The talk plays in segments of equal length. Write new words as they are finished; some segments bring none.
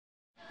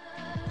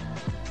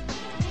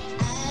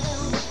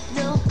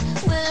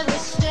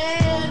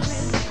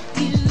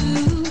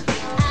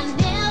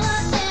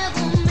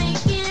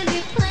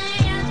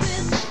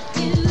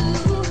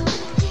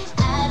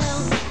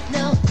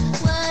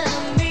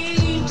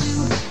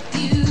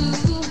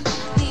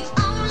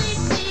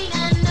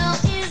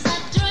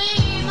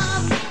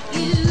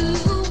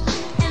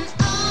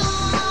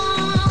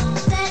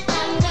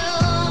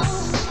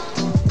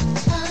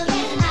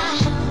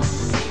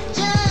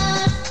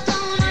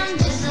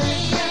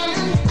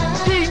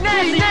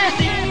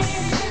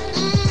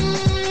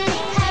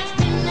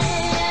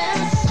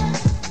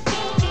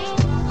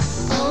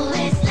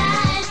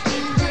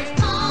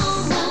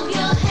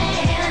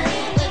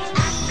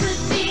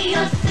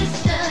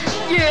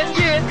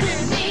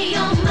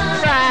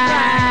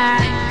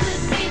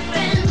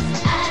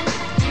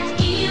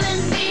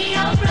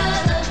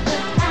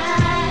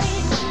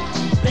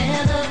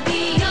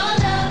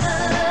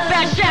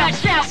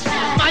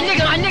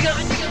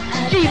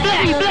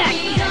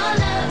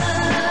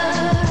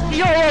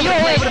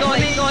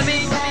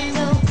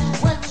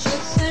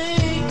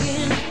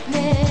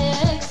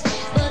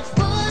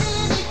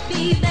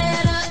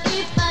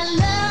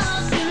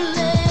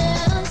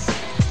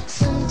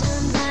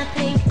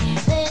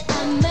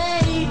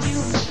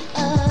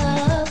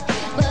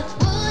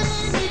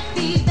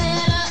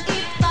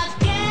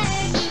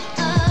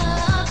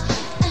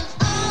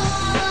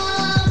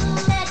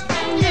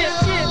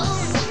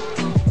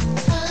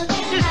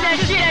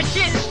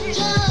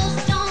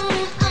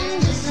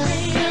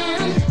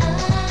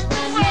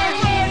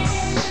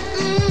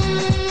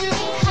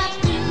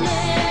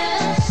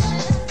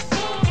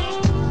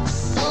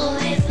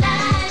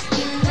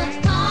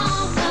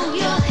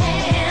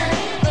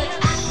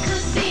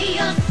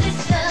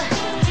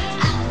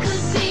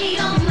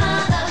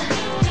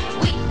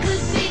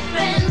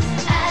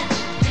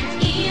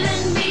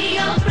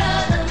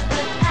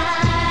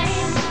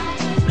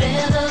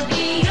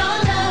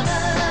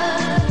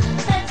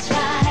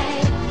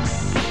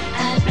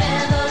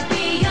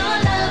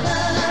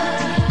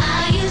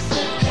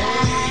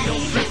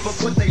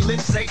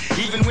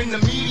Even when the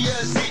media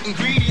is getting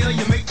greedier,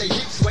 you make the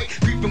hips sway.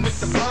 Creeping with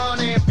the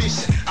blonde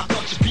ambition. I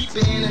thought you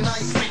peeping and I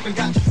ain't sleeping.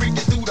 Got you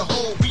freaking through the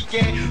whole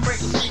weekend.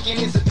 Frankly speaking,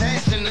 is a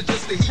passion or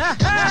just a heat. Trying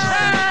to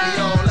get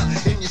me all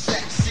up in your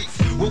sack seats.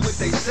 What would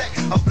they say?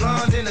 A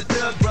blonde and a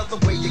thug brother,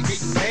 where you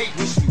getting paid?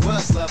 Wish we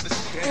was lovers.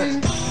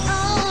 And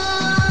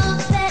all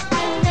that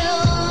I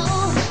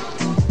know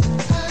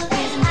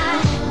is I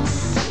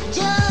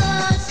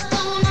just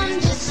don't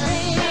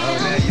understand. Oh,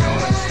 now you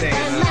don't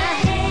understand, huh?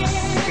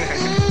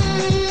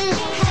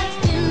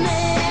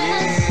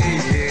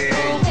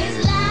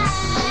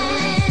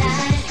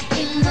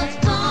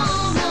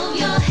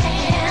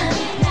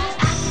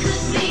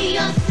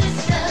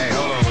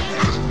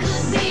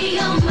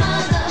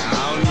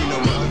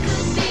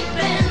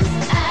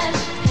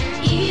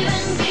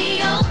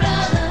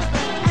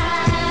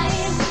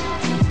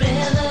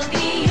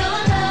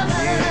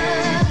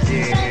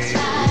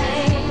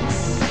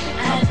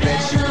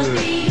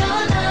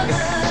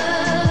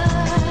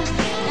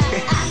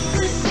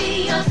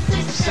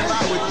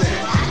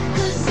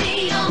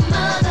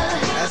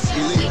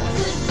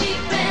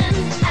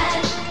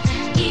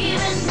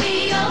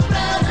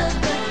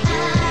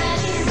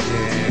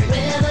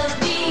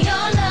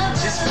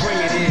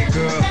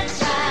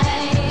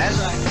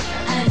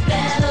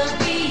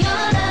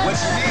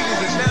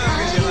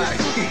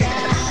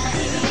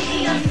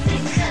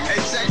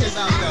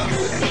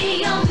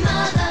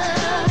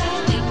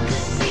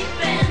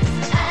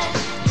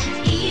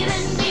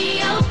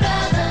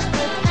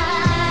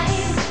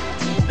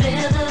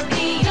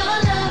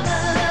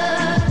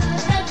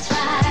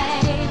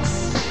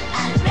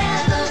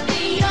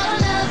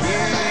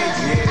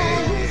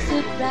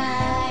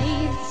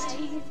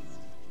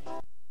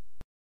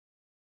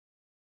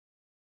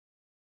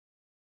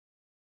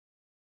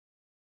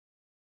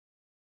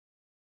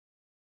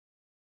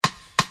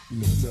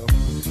 So,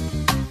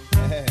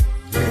 hey,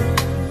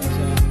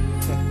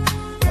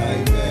 I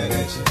ain't mad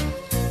at you.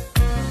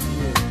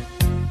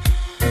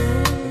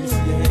 Let me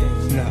see your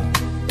hands. No,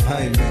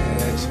 I ain't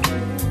mad at you.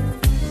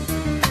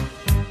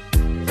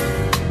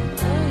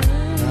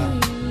 No,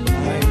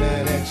 I ain't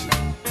mad at you.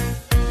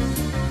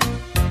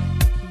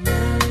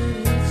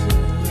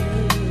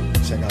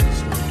 Check out the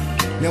story.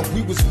 Now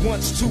we was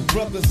once two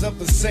brothers of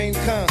the same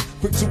kind,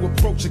 quick to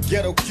approach a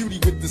ghetto cutie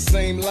with the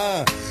same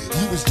line.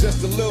 You was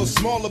just a little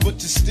smaller,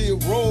 but you still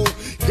roll.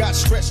 Got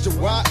stretched to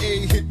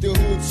YA, hit the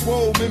hood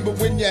swole. Remember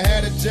when you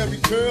had a Jerry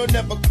curl,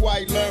 never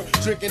quite learned.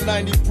 Drinking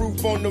 90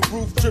 proof on the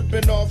roof,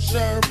 tripping off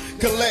Sherm.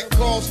 Collect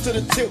calls to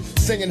the tilt,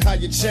 singing how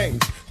you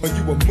changed. Or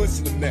you a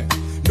Muslim now.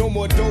 No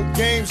more dope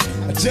games.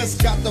 I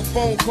just got the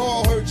phone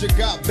call, heard you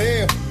got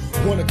bail.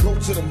 Wanna go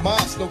to the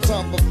mosque, no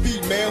time for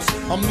females.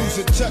 I'm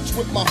losing touch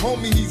with my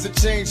homie, he's a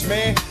changed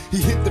man. He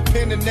hit the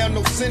pen and now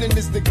no sinning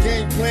is the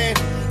game plan.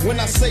 When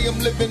I say I'm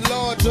living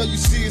large, all you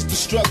see is the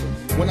struggle.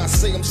 When I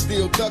say I'm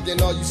still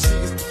thugging, all you see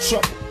is the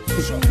trouble.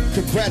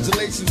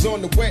 Congratulations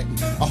on the wedding.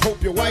 I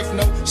hope your wife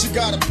know she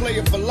got a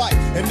player for life,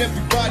 and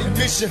everybody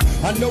miss you.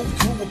 I know we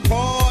grew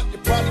apart, you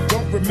probably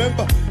don't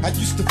remember. I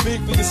used to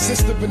think for your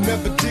sister, but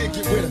never did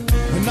get with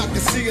her. And I can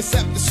see us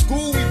after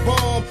school, we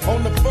bombed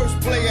on the first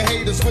player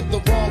haters with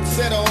the wrong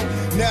set on.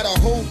 Now the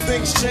whole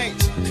thing's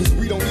changed, cause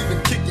we don't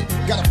even kick it.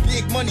 Got a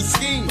big money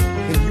scheme,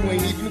 and you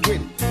ain't even with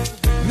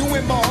it. Knew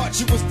in my heart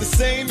you was the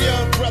same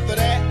young brother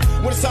that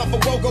when it's time for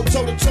woe, go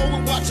toe to toe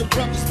and watch your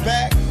brother's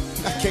back.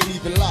 I can't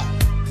even lie,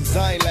 cause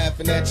I ain't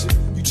laughing at you.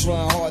 You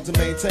trying hard to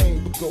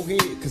maintain, but go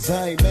ahead, cause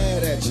I ain't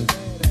mad at you.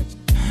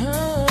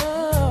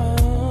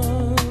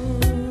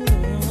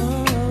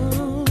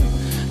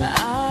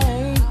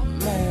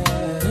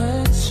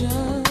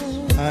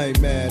 I ain't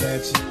mad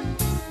at you.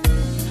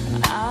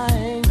 I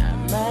ain't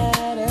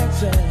mad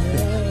at you.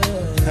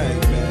 I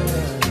ain't mad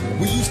at you.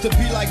 We used to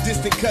be like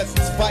distant and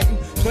cousins fighting,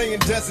 playing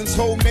dozens,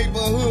 whole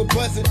neighborhood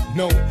buzzing.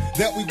 No,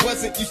 that we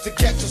wasn't. Used to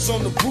catch us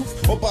on the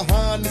roof or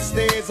behind the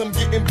stairs. I'm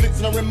getting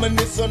blitzed and I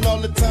reminisce on all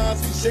the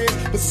times we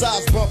shared.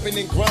 Besides bumping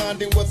and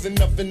grinding, wasn't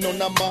nothing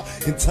on our mind.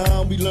 In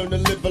time, we learned to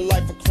live a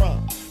life of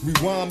crime.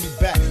 Rewind me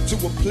back to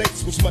a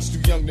place was much too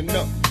young to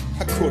know.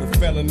 I caught a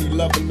felony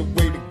loving the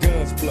way the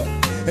guns blow.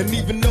 And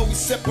even though we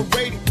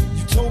separated,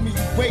 you told me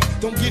you wait.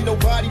 Don't get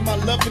nobody my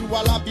loving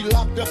while I be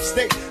locked up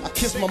state. I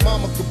kissed my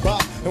mama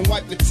goodbye and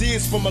wiped the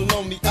tears from my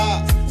lonely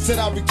eyes. Said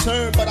I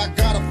return, but I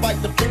gotta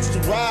fight the fix to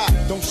ride.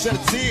 Don't shed a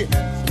tear,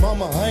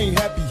 mama, I ain't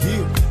happy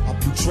here. I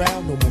blew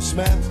trial, no more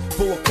smiles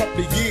for a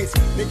couple of years.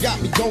 They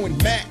got me going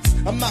max.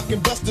 I'm knocking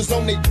busters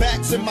on their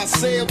backs in my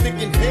cell,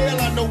 thinking, hell,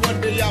 I know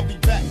one day I'll be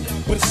back.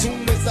 But as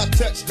soon as I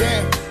touch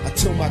down, I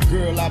told my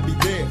girl I'll be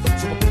there,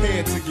 so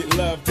prepare to get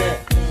loved down.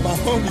 My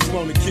homies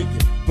wanna kick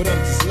it, but I'm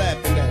just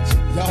laughing at you.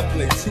 Y'all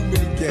play too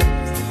many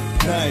games,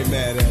 and I ain't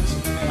mad at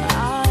you.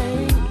 I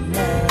ain't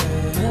mad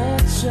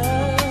at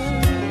you.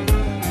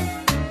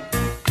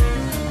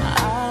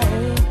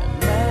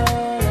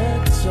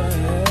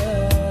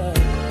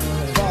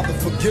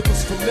 Forgive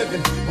us for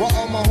living while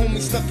all my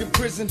homies stuck in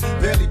prison,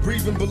 barely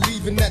breathing,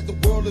 believing that the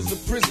world is a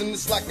prison.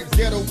 It's like a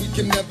ghetto we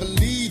can never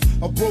leave.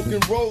 A broken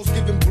rose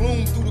giving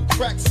bloom through the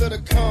cracks of the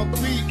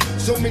concrete.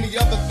 So many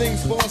other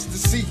things for us to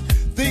see,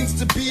 things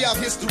to be. Our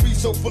history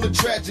so full of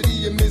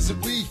tragedy and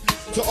misery.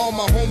 To all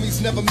my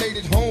homies never made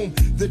it home,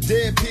 the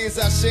dead peers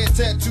I shed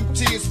tattooed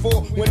tears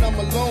for when I'm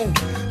alone.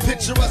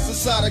 Picture us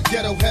inside a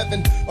ghetto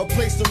heaven, a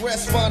place to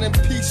rest, finding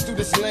peace through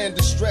this land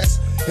of stress.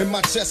 In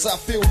my chest I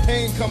feel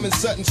pain coming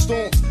sudden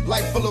storms.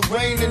 Life full of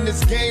rain in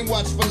this game,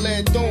 watch for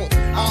land dawns.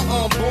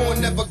 Our unborn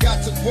never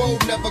got to grow,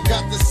 never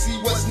got to see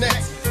what's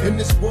next. In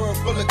this world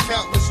full of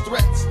countless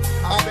threats,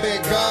 I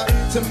beg God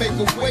to make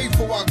a way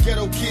for our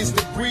ghetto kids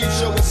to breathe.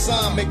 Show a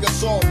sign, make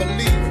us all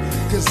believe,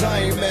 cause I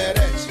ain't mad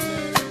at you.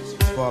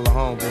 For all the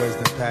homeboys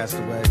that passed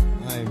away,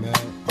 I ain't mad.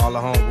 all the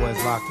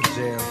homeboys locked in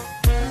jail,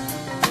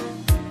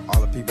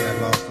 all the people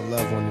that lost a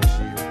loved one this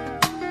year.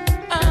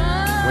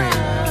 We ain't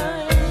mad.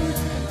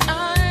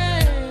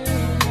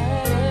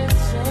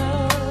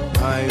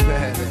 I ain't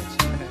mad at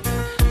you.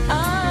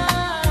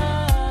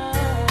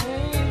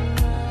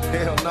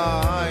 Hell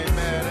nah, I ain't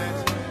mad at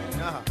you.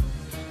 Nah.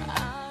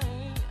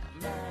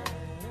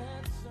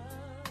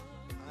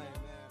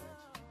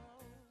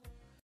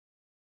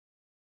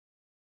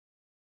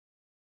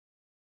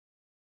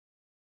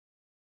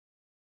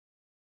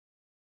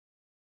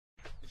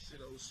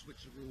 Shit old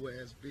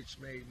switcheroo ass bitch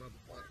made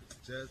motherfucker.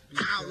 Just be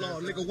outlaw,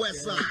 nigga,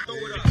 West Side. Throw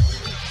it up.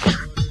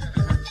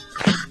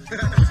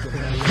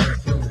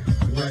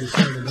 Why you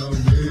turning on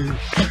me?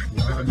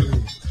 Why me?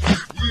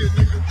 Yeah,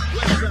 nigga,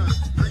 West Side.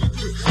 How you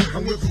do? I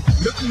went from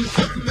nothing to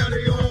something, now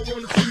they all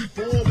wanna see me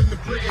fall. And the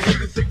player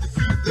haters take the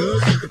seat,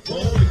 thugs take the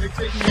ball. And they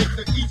take me up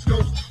the East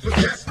Coast, but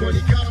that's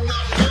funny. Got a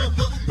lot of love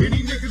for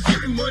any niggas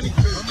getting money. I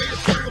made a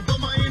song about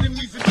my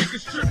enemies and niggas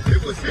stripped.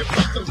 It was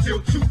hip-hop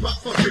until Tupac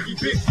fuck Biggie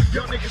bitch.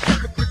 Y'all niggas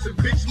hypocrites and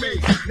bitch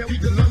made. Now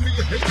either love me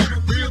or hate me,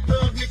 but real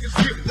thug niggas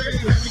get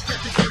paid. Had me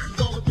catching cases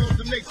all across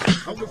the nation.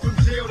 I went from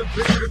jail to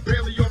bail to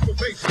barely on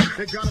probation.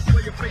 They gotta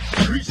play a face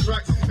for 3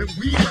 strikes. And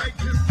we like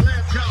this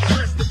last guy,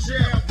 rest the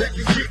jail that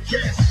can get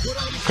cash. What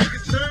all these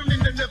niggas turn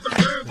and they never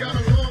learn. Got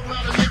a long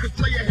line of niggas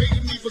player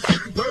hating me for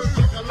getting burned.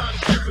 Talk a lot of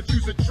shit, but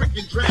use a trick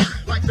and drag.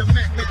 Like the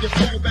Mac, make you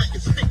fall back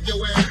and stick your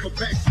ass for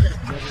backstab.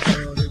 Never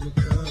thought it would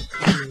come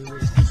through.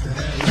 Used to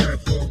have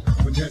love for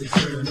when daddy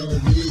turning on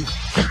me.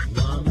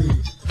 Why me?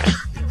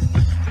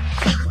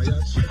 Why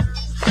y'all shit?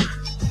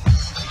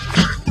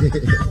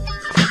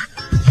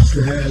 Used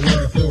to have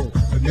love for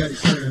when daddy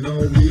turning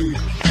on me.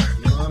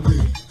 Why me?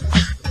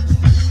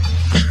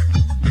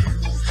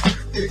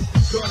 It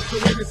started so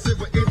innocent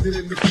but ended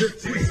in the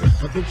 50s.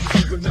 I think you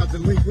keeping out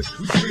delinquent,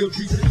 we still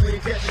decent. We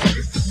ain't catching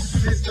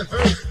this to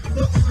hurt.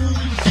 Fuck school,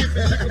 you get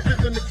back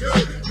on the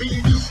curb. Me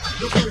and you,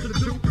 no close to the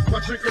blue. Why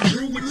drink a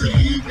brew with you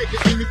eat, nigga?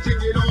 Anything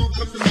it all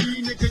comes to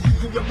me, nigga. You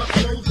can wear my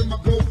clothes and my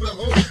gold for the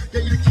home.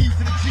 Gave you the keys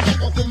to the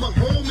Jeep, off of my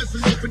home, it's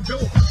an open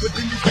door. But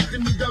then you take the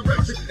new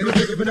direction, and I'm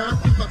thinking, but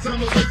my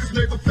time away is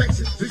made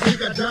perfection. This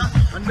nigga I die,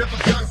 I never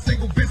got a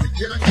single visit,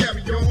 yet I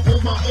carry on.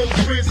 All my old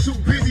friends too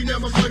busy,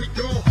 now my money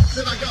gone.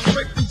 Then I got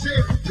away from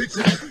jail, bitch,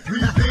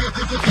 revenge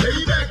is a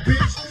payback,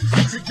 bitch.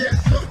 Get your gas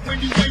fuck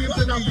Wendy Williams,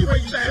 and I'm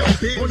right back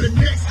on the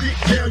next stick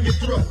down your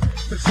throat.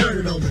 For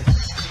turning on me.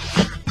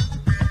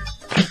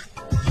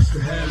 Used to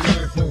have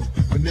love for,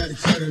 but now they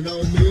turning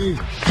on me.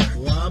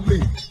 Why me?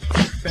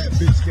 Fat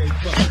bitch can't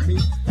fuck me.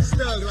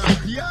 Snug like a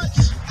biatch.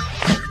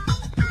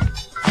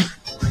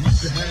 I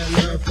used to have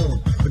love for,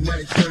 but now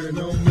they turning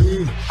on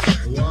me.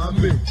 Why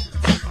me?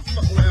 I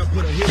fuck around,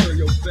 put a heel on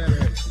your fat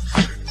ass.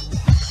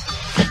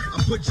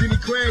 I put Jenny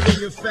Craig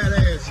on your fat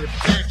ass, you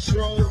fat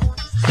troll.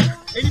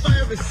 Anybody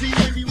ever see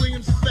Wendy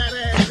Williams' fat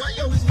ass? Why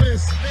you always wearing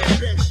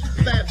spandex,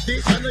 fat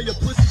bitch? I know your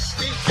pussy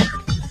stink,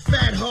 you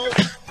fat hoe.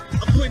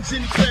 I'm putting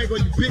Jenny Craig on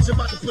you, bitch. I'm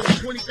about to put a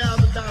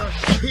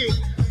 $20,000 hit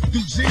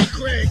through Jenny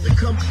Craig to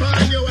come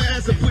find your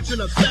ass and put you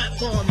in a fat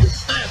farm, you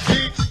fat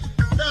bitch.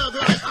 Thug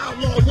like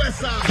outlaw West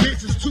Side,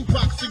 bitch. It's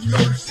Tupac, so you know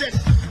who said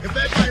it.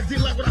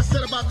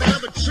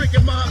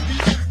 making my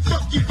beat.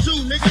 Fuck you too,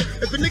 nigga.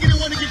 If a nigga don't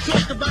want to get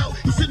talked about,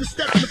 he shouldn't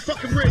step in the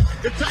fucking ring.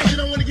 If Tyson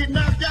don't want to get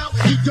knocked out,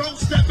 he don't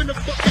step in the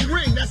fucking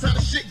ring. That's how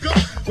the shit goes.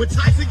 When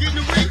Tyson get in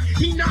the ring,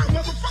 he knock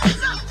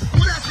motherfuckers out.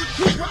 Well, that's what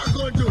Tupac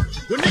gonna do.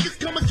 When niggas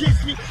come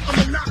against me,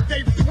 I'ma knock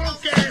they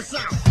punk ass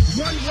out.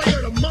 One way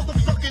or the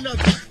motherfucking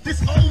other.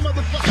 This old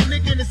motherfucking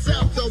nigga in the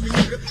South told me,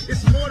 nigga,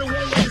 it's more than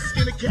one way to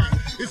skin a cat.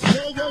 It's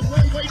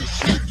one way to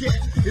shoot a cat.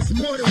 It's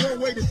more than one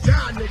way to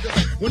die,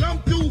 nigga. When I'm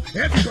through,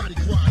 everybody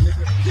cry,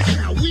 nigga. This is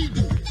how we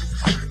do it.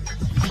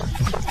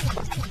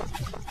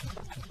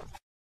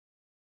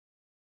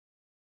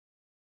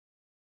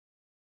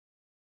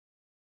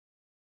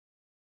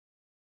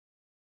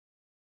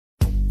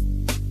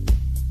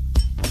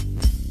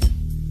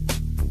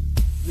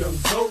 Young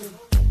Zoe,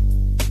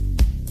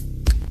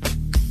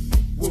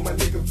 with my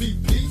nigga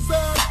VP's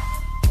up.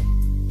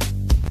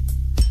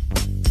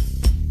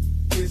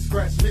 Get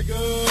scratch, nigga,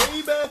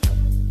 baby.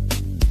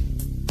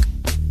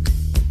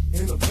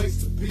 In the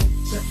place to be,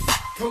 check it.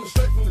 Coming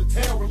straight from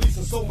the town,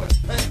 releasing so much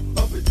pain.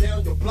 Up and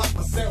down your block,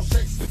 my sound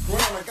shakes the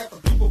ground. I got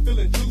the people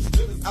feeling juiced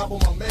to this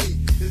album I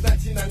made. This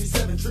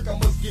 1997 trick, I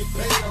must get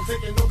paid. I'm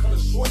taking no kind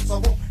of shorts, I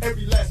want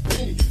every last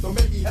penny. Don't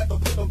make me have to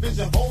put no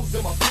vision holes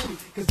in my penny,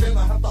 cause then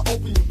I have to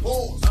open your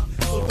pores.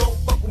 So don't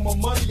fuck with my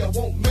money, I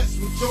won't mess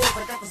with yours.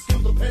 I got the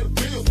skills to pay the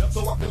bills,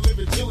 so I can live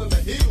and chill in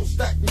the hills,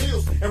 stack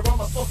meals, and run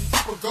my saucy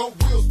people go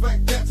wheels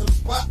back down to the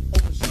spot.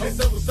 And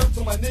so it's up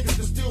to my niggas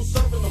that's still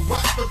serving the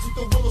rock, but you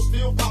the willow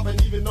still popping,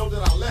 even know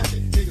that I left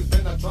it. Niggas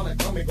been not trying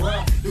to come and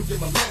grind, you'll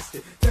get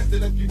molested. Test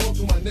it if you want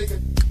to, my nigga.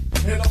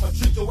 And I'ma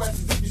treat your ass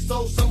as if you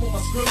sold some of my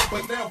skrilla.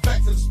 But now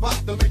back to the spot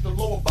to make the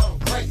lower bottom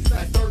crank.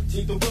 Like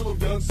 13, the willow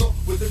young, so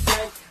with the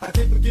gang, I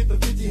can't forget the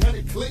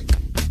 1500 click.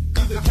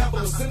 Either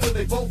capital center,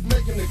 they both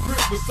making the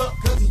grip. What's up,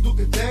 cousins, Duke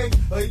a Dang,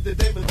 or either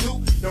David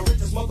Duke. The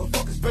richest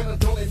motherfuckers better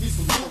don't let me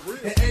salute.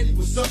 And Eddie,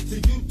 what's up to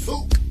you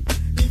too?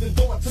 Even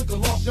though I took a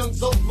loss, young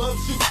Zoe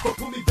loves you. But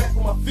put me back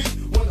on my feet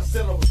when I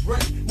said I was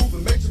ready.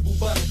 Moving major boo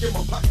body in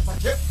my pockets, I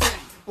kept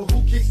ready. But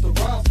who kicks the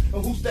rhymes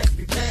and who stacks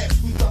the cash?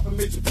 Who's dropping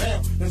major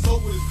pound and so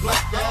with his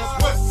black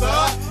guys? West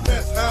side,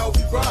 that's how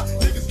we ride.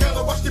 Niggas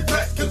gotta watch your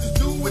back, cause it's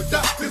do or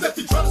die. Cause if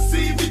you tryna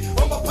see me,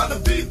 I'm up on the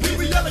VP,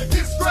 we yelling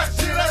get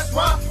scratched, yeah, that's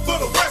right. For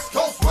the West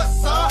Coast,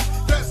 West side,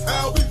 that's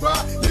how we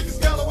ride.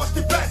 Niggas gotta watch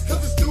your back,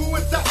 cause it's do or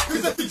die.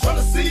 Cause if you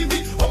tryna see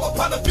me, I'm up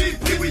on the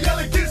VP, we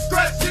yelling get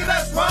scratched, yeah,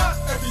 that's right.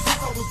 Ever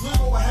since I was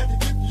little, I had to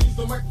get to use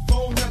the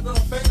microphone. Now that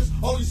I'm famous,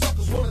 all these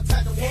suckers wanna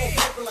attack and wanna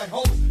working like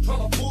homies,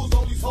 tryna pull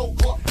all these whole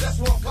cars. That's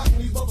why I'm clocking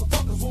these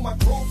motherfuckers with my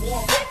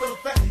crowbar. I'm for the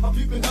fact I'm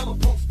peeping hella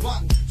punks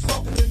plotting,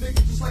 stalking the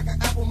niggas just like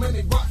an apple, man,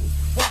 they rotten.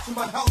 Watching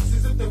my house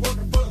as if they're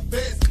working for the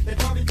feds. They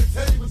probably can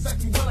tell you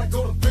exactly when I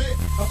go to bed.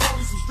 I bought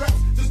me some straps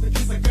just in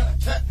case I got a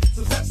cat.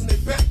 Some zaps in their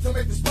back to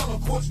make the spinal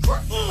cord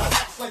crack. I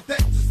act like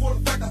that just for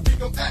the fact I think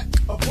I'm at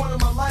a point in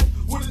my life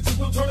where it just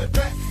no turning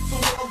back. So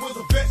when I was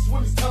the best,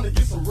 when it's time to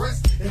get some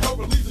rest and help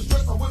relieve the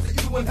stress, I wasn't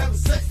even having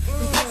sex.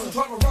 Cause that's a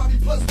trying to rob me,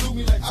 plus do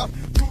me like I'm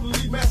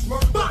brutally mass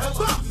murder. The hell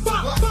I loses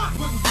a block.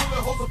 Putting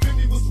bullet holes up in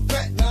me with some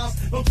fat knives.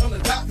 No time to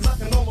die cause I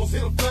can almost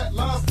hit them flat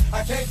lines.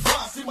 I can't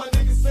cry, see my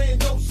niggas saying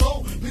no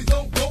soul. Please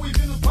don't go,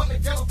 even if partner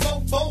got a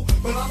phone.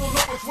 But I don't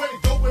know which way to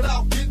go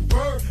without getting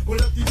burned. But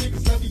if these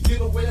niggas let me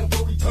get away and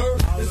go return,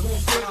 this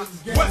won't stay to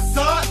this game. West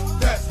side,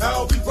 that's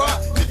how we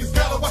ride. Niggas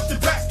gotta watch your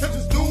backs cause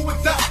it's do or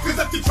die. Cause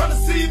if you tryna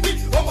see me,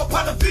 I'm up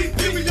on the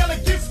VP, we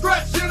yelling get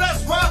scratched, yeah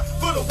that's right.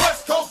 For the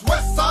West Coast,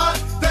 West side,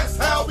 that's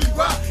how we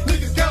ride.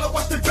 Niggas gotta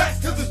watch their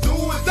backs cause it's do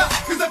or die.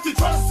 Cause if you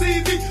tryna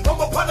see me, I'm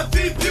up on the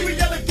VP, we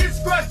yelling get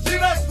scratched, yeah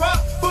that's right.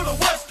 For the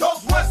West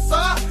Coast, West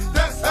side,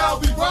 that's how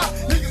we ride.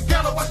 Niggas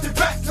gotta watch their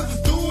backs cause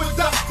it's do or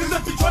die. Cause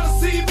if you tryna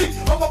see me,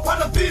 I'm up on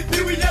the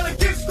VP, we yelling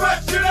get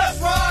scratched, yeah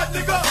that's right,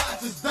 nigga. I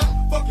just die,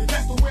 fuck it,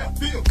 that's the way I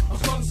feel. I'm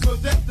starting to smell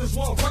death, there's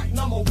one right and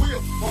I'm on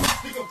wheel. My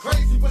bitch think I'm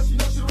crazy, but she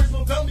knows she raised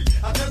no dummy.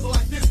 I dazzle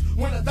like this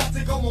when I die,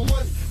 take all my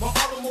money. My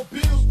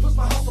automobiles, push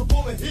my house up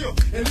on a hill.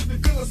 And if they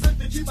feeling sick,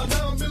 they keep my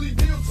 9 million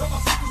deal. Tell my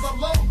sisters I'm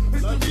low,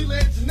 Mr. Mila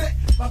and Jeanette.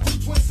 My 2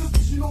 twin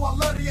sisters, you know I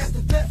love they ass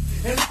to death.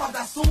 And if I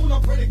die soon, I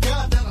pray to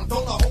God that I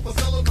don't. I hope I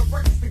sell them the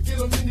breakfast to get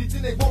them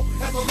anything they want.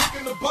 As I look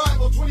in the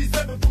Bible,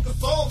 27 book of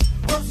Psalms.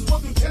 Verses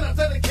 1 through 10, I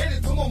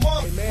dedicated to my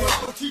mom. Amen. But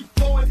I'ma keep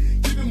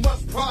flowing, giving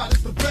much pride.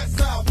 It's the best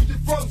side, we get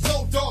from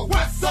so dog.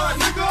 West side,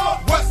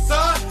 nigga, West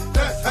side,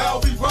 that's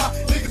how we ride.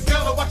 Niggas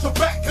gotta watch your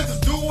back, cause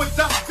it's do or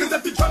die. Cause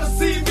if you tryna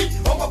see me,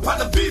 I'm up on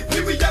the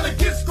VP, we yelling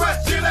get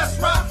scratched, yeah that's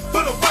right.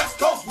 For the West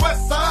Coast,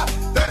 West side,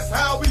 that's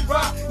how we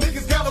ride.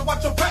 Niggas gotta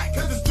watch your back,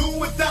 cause it's do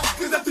or die.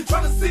 Cause if you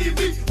tryna see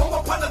me, I'm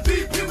up on the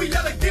VP, we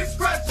yelling get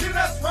scratched, yeah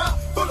that's right.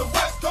 For the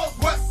West Coast,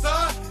 West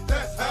side,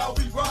 that's how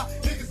we ride.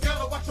 Niggas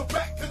gotta watch your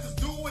back, cause it's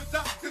do or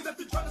die. Cause if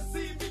you tryna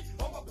see me,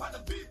 I'm up on the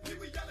VP,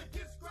 we yelling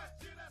get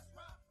scratched, yeah that's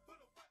right. For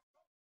the West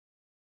Coast.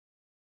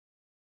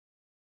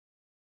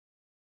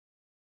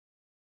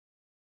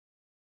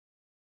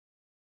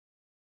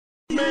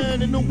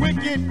 Man in the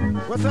wicked.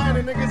 What's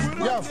happening, niggas?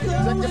 Yo,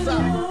 check this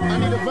out. I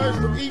need a verse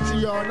from each of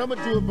y'all, and I'm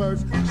gonna do a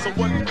verse. So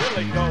what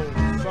really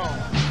goes on?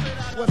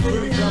 What's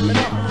really coming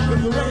up?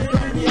 If the record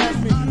company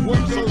asks me,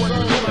 what's so what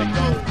really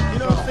goes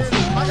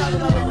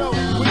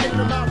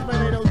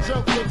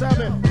joke, so tell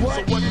me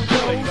what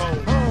goes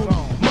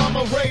on.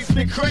 Mama raised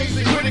me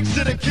crazy, critics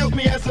should have killed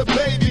me as a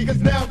baby, cause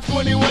now I'm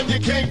 21, you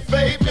can't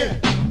fade me.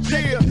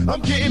 Yeah,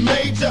 I'm getting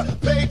major,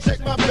 paycheck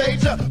my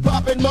pager,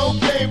 popping more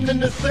game than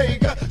the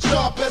Sega,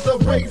 sharp as a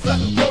razor,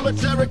 roll a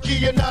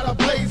Cherokee and not a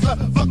blazer,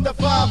 fuck the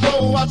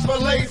 5-0, watch for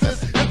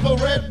lasers,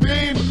 infrared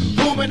beam,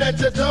 booming at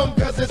your dome,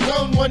 cause it's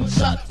on one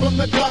shot from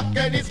the clock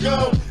and he's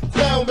gone.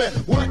 Tell me,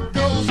 what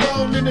goes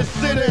on in the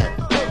city?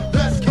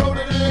 That's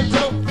coded in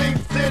Dope Fiend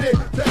City.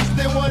 Test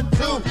it 1,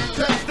 2,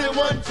 test it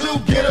 1, 2,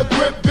 get a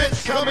grip,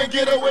 bitch, come and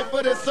get a whip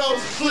for this old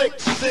slick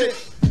shit.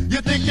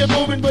 You think you're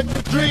moving, but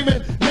you're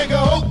dreaming. Nigga,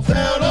 Oak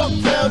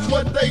Town's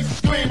what they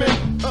screaming.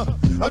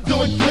 I'm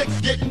doing flicks,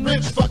 getting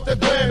rich, fuck the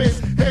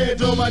Grammys.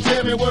 Hand on my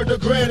jammy, word to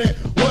granny.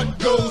 What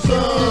goes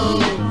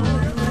on?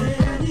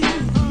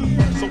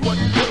 So what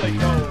really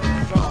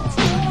goes on?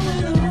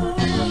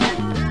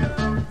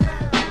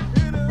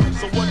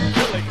 So what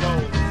really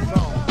goes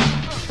on?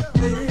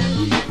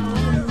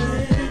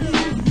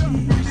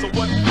 So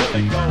what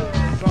really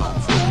goes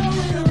on?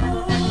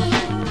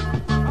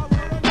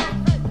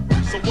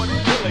 So what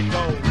really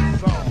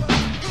goes on?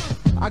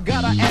 I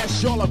gotta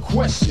ask y'all a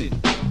question.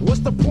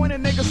 What's the point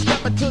of niggas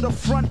stepping to the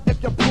front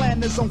if your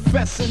plan is on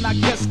fessin'? I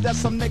guess that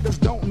some niggas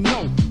don't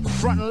know.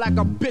 Frontin' like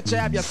a bitch,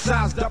 I have you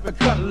sized up and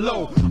cut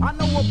low. I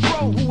know a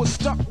bro who was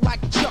stuck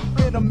like Chuck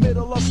in the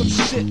middle of some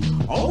shit.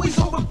 Always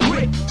over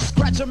grit.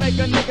 Scratch and make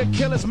a nigga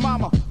kill his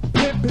mama.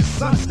 Pimp his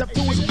son, step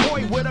to his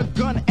boy with a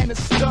gun and a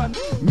stun.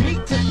 Me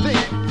to think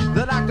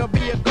that I could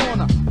be a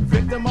goner.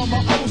 Victim of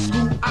my old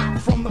school op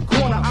from the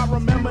corner. I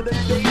remember the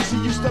days he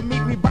used to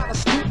meet me by the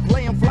stoop,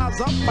 playing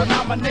flies up, but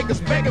now my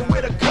niggas begging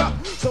with a cup.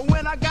 So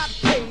when I got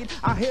paid,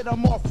 I hit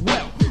him off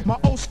well. My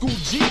old school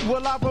G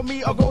will offer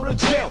me or go to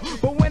jail.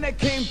 But when it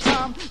came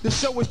time to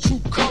show his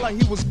true color,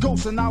 he was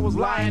ghost and I was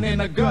lying in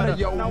the gutter.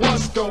 Yo,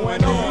 what's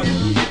going on?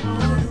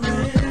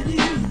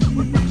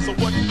 So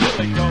what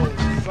really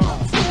goes on?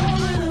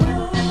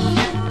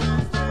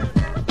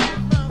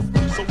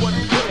 So what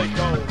really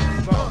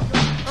goes on?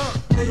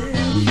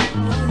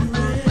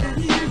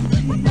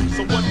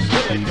 So what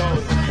really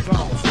goes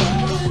on?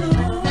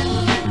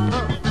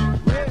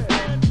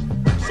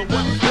 So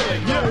what really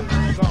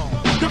goes on?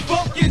 The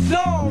funk is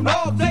on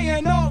all day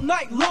and all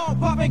night long,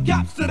 popping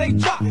cops till they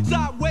drop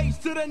sideways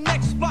to the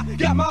next spot.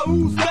 Got my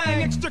ooze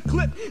bang, extra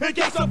clip in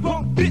case a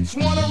punk bitch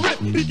wanna rip.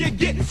 He can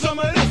get some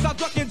of this. I'm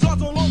ducking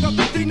jaws on longer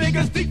 50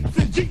 niggas deep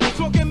in Jeep,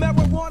 smoking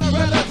marijuana,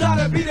 rather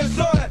die to be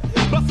disordered.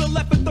 Bustin'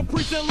 left at the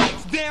precinct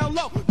lights down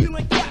low,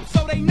 peeling caps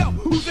so they know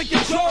who's in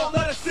control.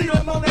 Let us see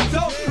them on their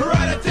toes.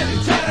 Right at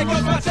 10, China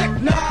goes my tech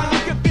 9. You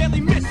can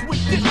barely miss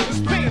with this. It's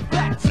paying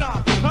black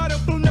time. I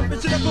done blew up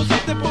and shit up goes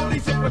up the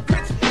police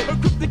hypocrites.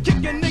 Equipped to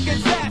kicking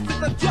niggas ass at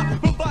the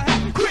drop of a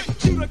hat. Quick,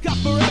 shoot a cop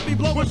for every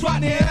blow. We're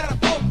trying to hit at a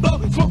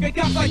bobo. Smoking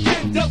cops like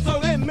Kendall, so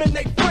them and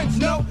they friends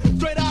know.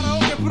 Straight out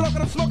of Oakland, put up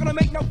and I'm smoking to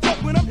make no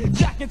joke with them.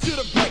 Jacking to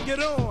the break it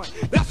on.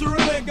 That's where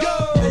it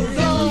goes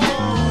on.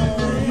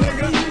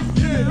 Nigga,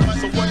 yeah.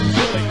 So what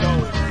really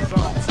goes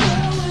on?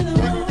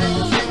 What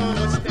goes on?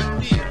 What's that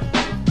deal?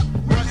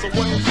 So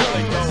what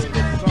really goes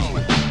on?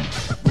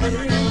 What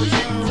goes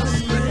on?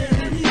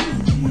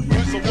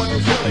 So what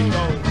really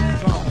goes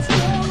on?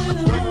 What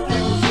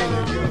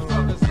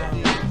goes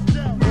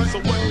on? So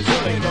what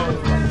really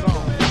goes on?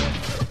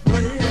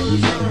 What goes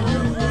on?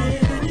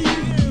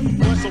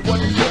 So what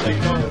really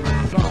goes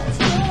on?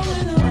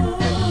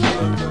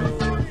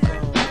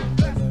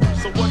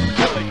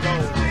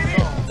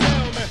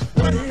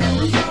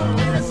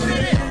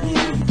 So what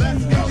really goes on? Tell me what goes on in the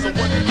city. Let's go. So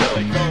what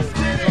really goes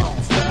on?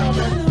 Tell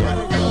me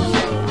what goes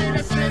on in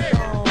the city.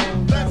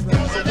 Let's go.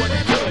 So what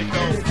really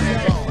goes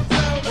on?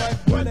 Tell me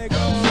what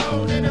goes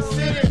on in the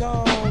city.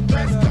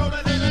 Let's go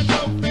to the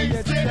Dope Fiend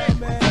City.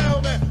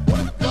 Tell me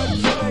what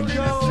goes on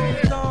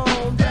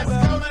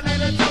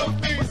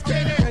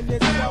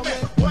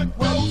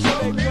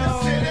in the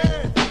city.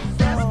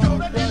 Let's go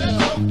to the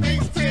Dope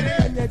Fiend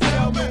City.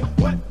 Tell me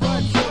what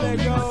goes on in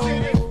the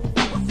city.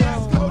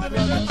 Let's go to the Dope Fiend City. Tell me what goes on in the city. Let's go to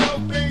the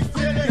Dope Fiend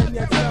City.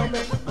 Tell me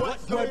what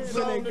goes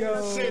on in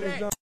the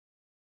city.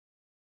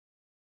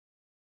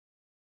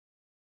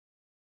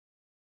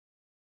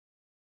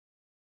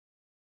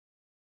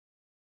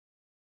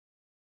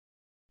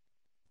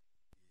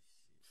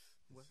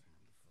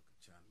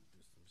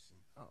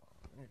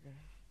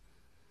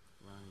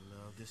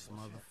 This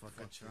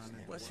motherfucker trying to.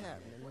 What's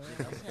happening,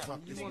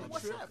 man?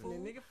 What's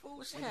happening, nigga? Fool,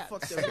 what's happening?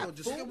 Fuck that fool.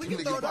 Just We can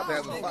throw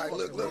dogs, nigga.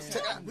 Look.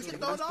 We can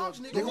throw dogs,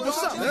 nigga.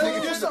 What's up, nigga?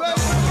 nigga? What's up,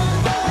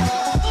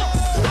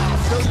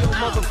 Throw your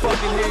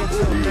motherfucking hands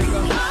up,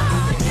 nigga.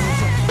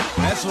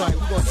 That's right, we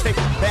gonna take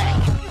it back.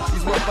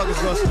 These motherfuckers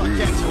gonna start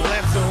catching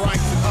lefts and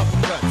rights and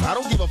uppercuts. I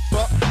don't give a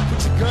fuck. Put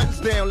your guns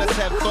down, let's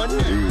have fun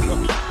now.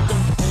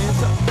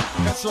 Hands up.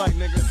 That's right,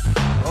 nigga.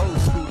 Old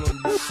school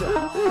on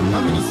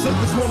How many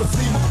suckers wanna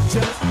see me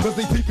jealous? Cause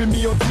they peeping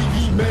me on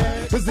TV,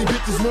 man. Cause they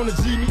bitches wanna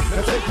G me.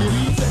 Now take it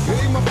easy.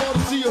 It ain't my fault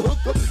to see a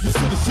hooker. You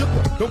should've shook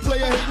her. Don't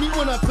play or hate me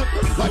when I took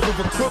her. Life of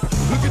a crook.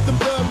 Look at them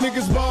thug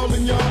niggas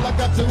ballin', y'all. I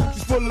got your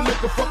hoochies full of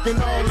liquor, fucking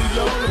all of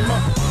y'all. And my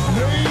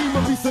name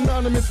will be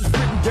synonymous with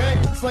spitting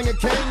game. Slanging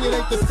cane, it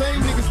ain't the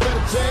same. Niggas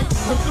better change.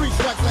 Them 3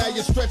 strikes now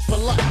you stretch for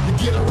life. You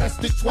get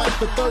arrested twice,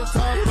 the 3rd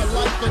time for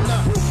life. And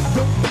I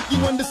don't think you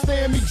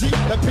understand me, G.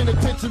 That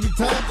penitentiary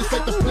time just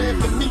ain't the plan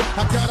for me.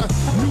 I got a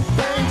new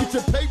thing, get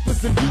your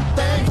papers and do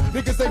things.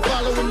 Niggas ain't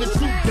following the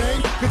true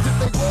game. Cause if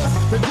they was,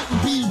 they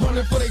wouldn't be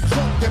running for they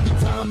trunk every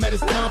time that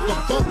it's time for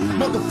funk.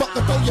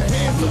 Motherfucker, throw your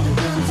hands up. Your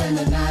guns and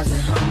the knives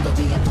at home. Don't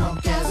be a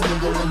punk ass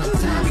nigga when the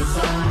time is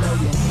on. Throw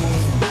your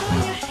hands.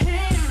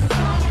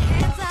 Throw your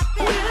hands up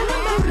there.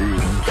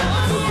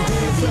 Throw your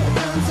hands up.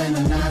 Guns and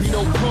the knives You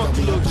know punk,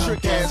 you little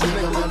trick ass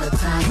nigga. when the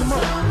time is on.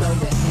 Throw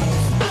your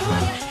hands.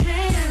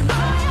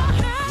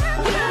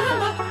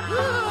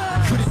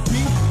 Could it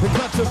be the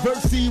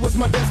controversy was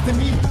my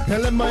destiny?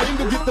 And let my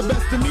anger get the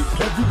best of me.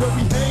 Everywhere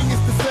we hang,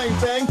 it's the same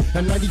thing.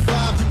 At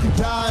 95, you can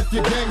die if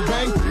you gang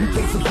bang. You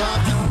can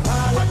survive getting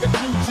high like a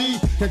true G.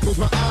 Can't close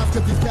my eyes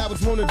cause these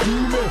cowards wanna do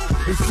me.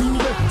 It's true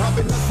that I've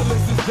been hustling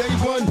since day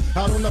one.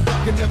 Out on the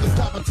block and never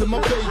stop until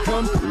my pay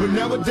comes. But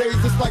nowadays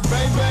it's like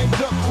bang bang,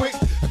 duck quick.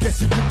 I guess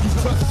you think you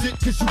trust shit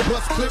cause you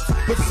bust clips.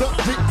 But suck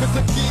dick cause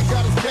the kid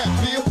got his cat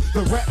feel.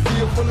 The rap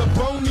feel full of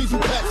bonies who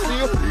pack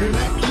steel. And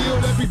act ill,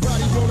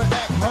 everybody wanna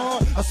act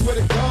hard. I swear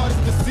to God,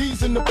 it's the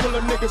season to pull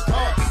a nigga's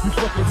heart. You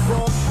fucking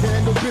fraud,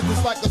 handle business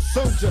like a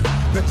soldier.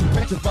 Bet you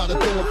petrified to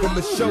throw it from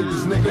the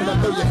shoulders, nigga.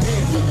 Now throw your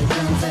hands up. The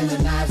guns and the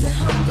knives at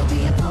home. Don't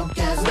be a punk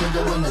ass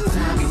nigga when the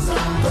time is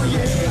on. Throw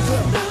your hands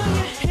up.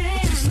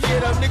 What you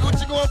scared of, nigga? What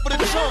you going for the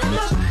trunk,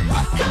 bitch?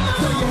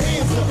 Throw your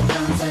hands up. The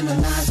guns and the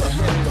knives at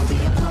home. Don't be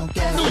a punk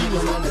ass nigga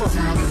when the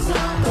time is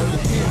on. Throw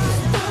your hands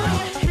up.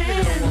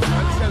 I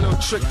got a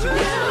little trick to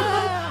this.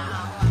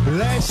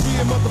 Last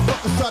year,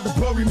 motherfuckers tried to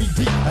bury me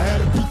deep. I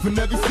had a beef in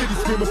every city,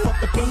 screaming fuck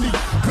the police.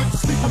 Couldn't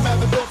sleep, I'm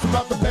having thoughts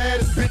about the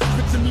baddest bitch.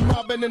 Picture me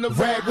mobbing in a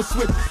rag with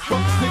switch.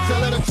 Fuck snitch, I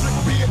let a trick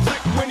be a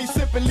trick. When he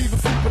sipping, leave him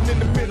sleeping in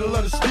the middle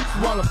of the streets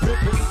while I'm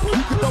pimping.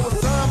 You can throw a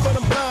sign, but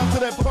I'm blind to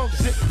that punk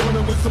shit.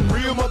 Running with some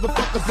real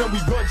motherfuckers and we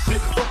run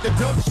shit. Fuck the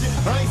dumb shit,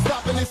 I ain't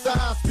stopping, it's a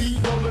high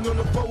speed. Rolling on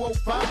the 405,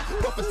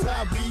 buffing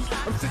time beat.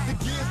 I'm sick to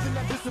gears and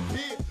I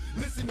disappear.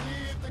 Listen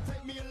here, if they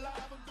take me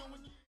alive, I'm doing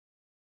you.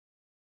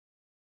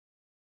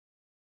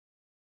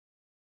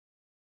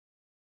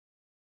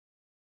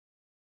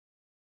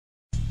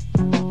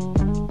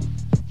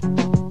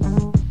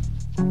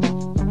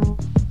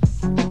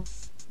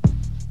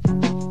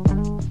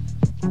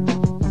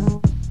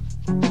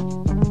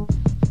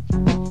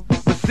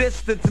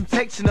 The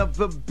temptation of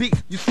the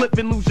beast. You slip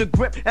and lose your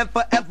grip and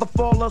forever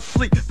fall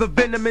asleep. The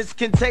venom is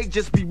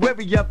contagious, be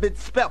wary of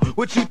its spell.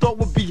 What you thought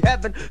would be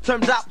heaven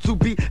turned out to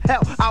be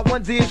hell. I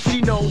wonder if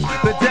she knows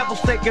the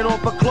devil's taking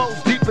off her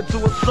clothes deep into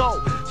her soul.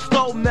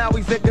 Stole, now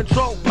he's in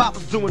control,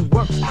 Papa's doing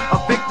worse.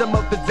 A victim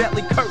of the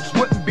deadly curse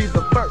wouldn't be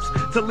the first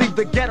to leave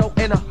the ghetto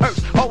in a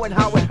hearse. Oh, and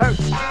how it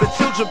hurts. The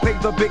children pay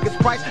the biggest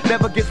price,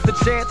 never gets the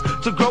chance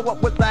to grow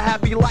up with a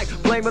happy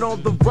life. Blame it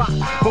on the rock,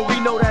 but we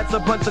know that's a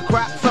bunch of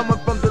crap. Someone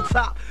from the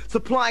top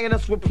supplying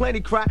us with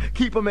plenty crap,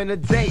 keep them in a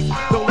daze.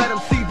 Don't let them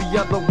see the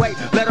other way,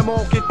 let them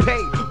all get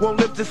paid. Won't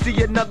live to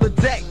see another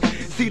day.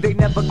 See, they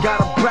never got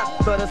a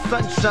breath of the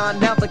sunshine.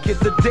 Now the kids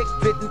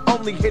addicted and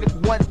only hit it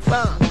one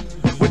time.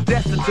 We're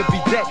destined to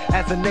be dead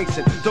as a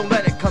nation. Don't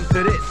let it come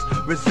to this.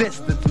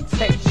 Resist the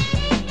temptation.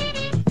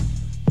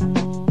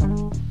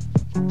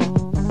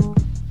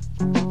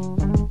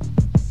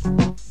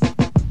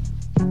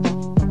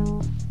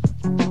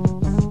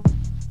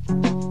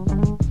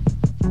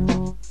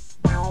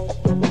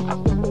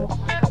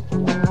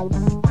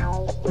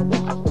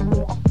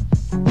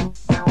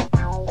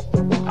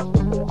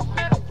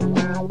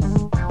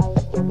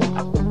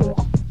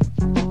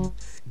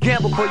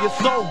 For your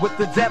soul with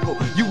the devil,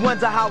 you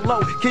wonder how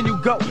low can you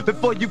go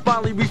before you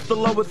finally reach the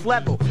lowest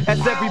level.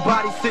 As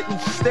everybody sitting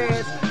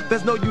stares,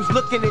 there's no use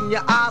looking in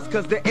your eyes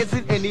cause there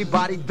isn't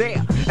anybody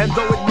there. And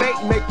though it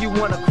may make you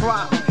wanna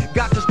cry,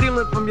 got you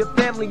stealing from your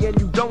family and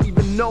you don't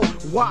even know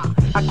why.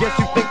 I guess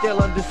you think they'll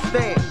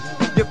understand.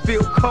 You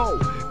feel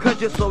cold cause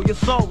you sold your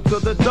soul to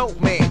the dope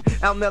man.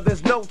 Now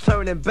there's no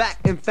turning back.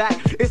 In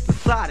fact, it's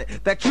decided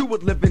that you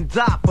would live and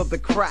die for the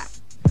crack.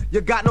 You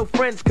got no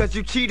friends cause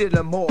you cheated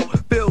them all.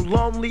 Feel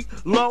lonely,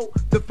 low,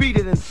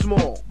 defeated and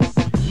small.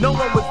 No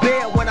one was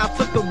there when I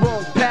took the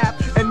wrong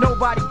path, and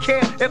nobody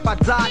cared if I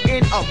died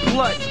in a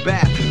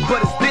bloodbath.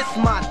 But is this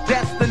my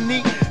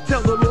destiny?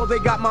 Tell the Lord they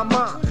got my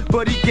mind,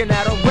 but he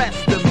cannot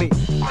arrest me.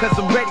 Cause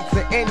I'm ready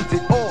to end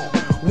it all.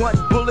 One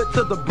bullet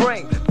to the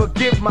brain,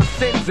 forgive my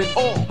sins and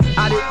all.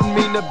 I didn't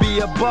mean to be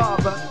a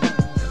bother,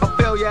 a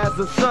failure as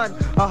a son,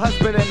 a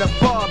husband and a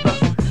father.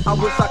 I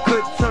wish I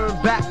could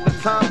turn back the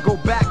time, go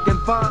back and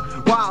find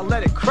why I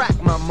let it crack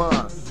my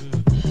mind.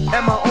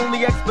 And my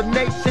only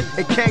explanation,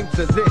 it came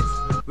to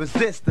this: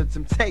 resist the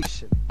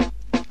temptation.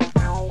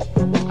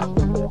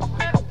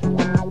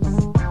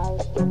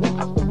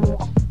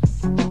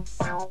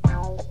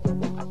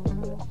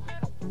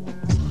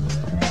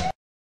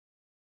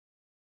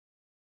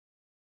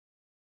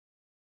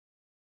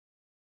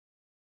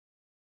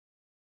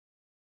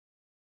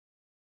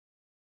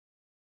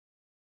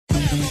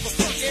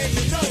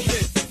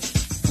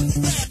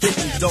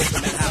 dope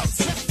in the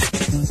house.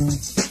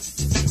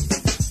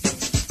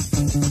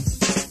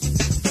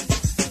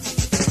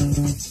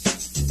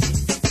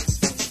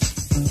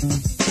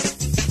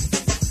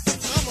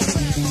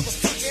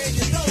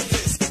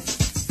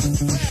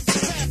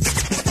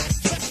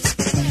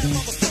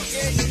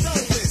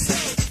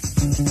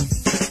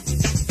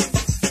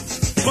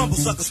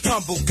 Suckers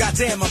crumble,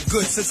 goddamn I'm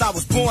good. Since I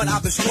was born I've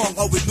been strong,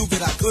 always knew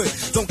that I could.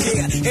 Don't care,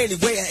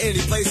 anywhere,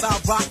 any place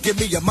I'll rock. Give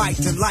me a mic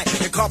and light,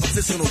 and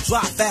competition will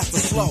drop. Fast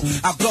or slow,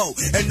 I'll go,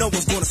 and no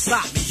one's gonna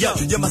stop me. Yo,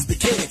 you must be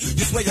kidding, you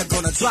swear you're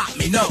gonna drop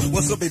me. No,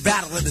 one's gonna be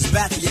battling, it's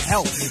bad for your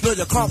health. Know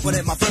you're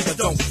confident, my friend, but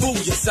don't fool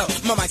yourself.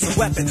 My mic's a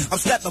weapon, I'm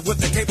stepping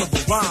with the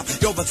capable rhyme.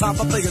 Yo, the time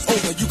for players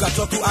over, you got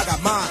your crew, I got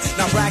mine.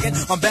 Now bragging,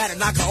 I'm bad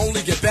and I can only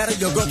get better.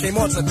 Your girl came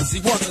on to me,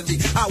 she wanted me,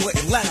 I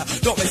wouldn't let her.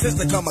 Don't make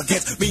sense to come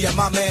against me and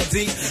my man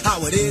D. How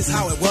it is,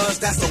 how it was,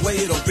 that's the way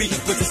it'll be.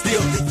 But you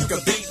still think you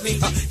can beat me?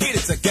 Get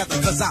it together,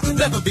 cause I'll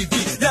never be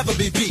beat, never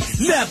be beat,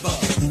 never.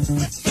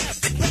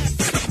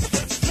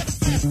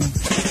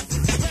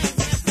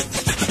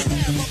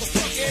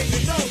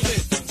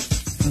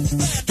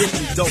 Get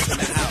me dope in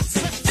the house.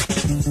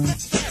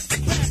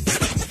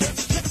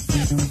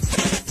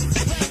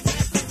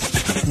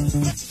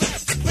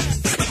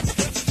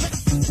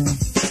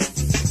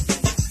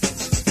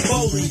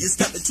 Foley is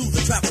stepping to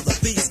the trap of the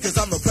beast, cause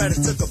I'm the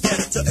predator,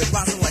 competitor, and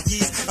rising like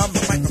yeast. I'm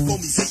the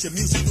microphone musician,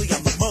 musically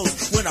I'm the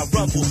most. When I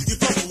rumble, you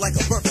crumble like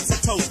a burnt piece of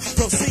toast.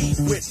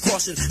 Proceed with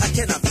caution, I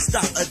cannot be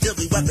stopped. A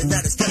deadly weapon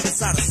that is kept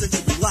inside a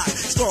century lock.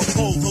 Strong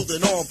cold,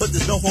 holding on, but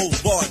there's no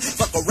holds barred.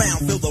 Fuck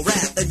around, feel the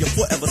wrath, and you're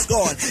forever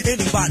scarred.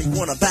 Anybody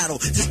wanna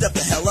battle, just step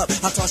the hell up.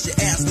 I toss your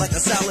ass like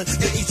a salad,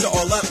 and eat you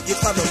all up. You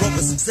climb the rope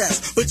of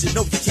success, but you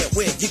know you can't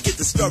win. You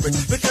get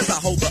discouraged, because I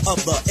hold the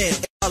upper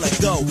end. I let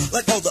go,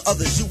 like all the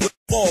others you will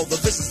fall. The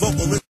vicious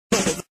vocalist,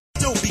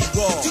 don't be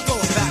wrong. You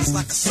going fast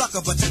like a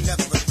sucker, but you're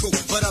never a crew.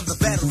 But I'm the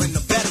veteran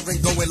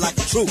going like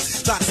a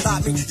truth. Try to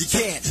stop me, you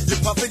can't.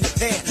 You're pumping your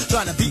pan,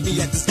 trying to beat me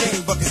at this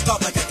game, but it's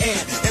start like an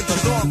ant. In the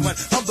long run,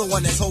 I'm the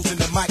one that's holding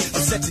the mic.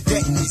 Upset to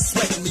getting me,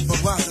 sweating me for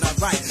rhymes that I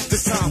write.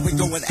 This time we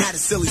going at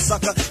it, silly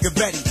sucker. Get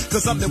ready,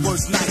 cause I'm the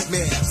worst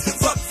nightmare.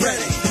 Fuck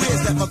Freddy,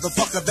 where's that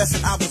motherfucker that's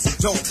an album of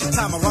dope?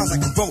 Time around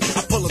like a rope,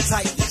 I pull him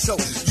tight and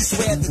choke. You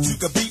swear that you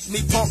can beat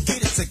me, punk?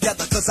 Get it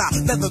together, cause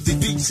I'll never be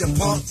beat, you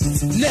punk.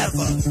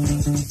 Never.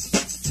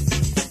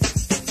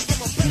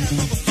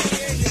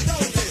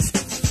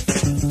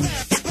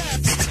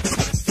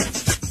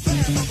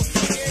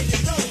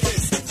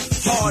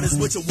 Hard is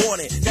what you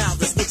wanted, now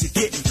that's what you're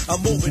getting.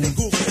 I'm moving and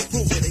grooving and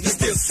proving, and you're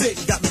still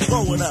sitting. Got me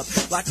throwing up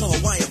like a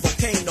Hawaiian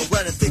volcano,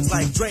 running things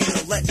like drain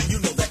or letting you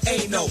know that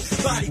ain't no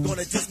body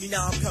gonna diss me.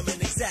 Now I'm coming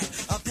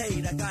exact. I'm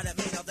paid, I got it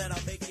made, now that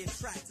I'm making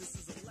tracks. This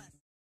is a lesson.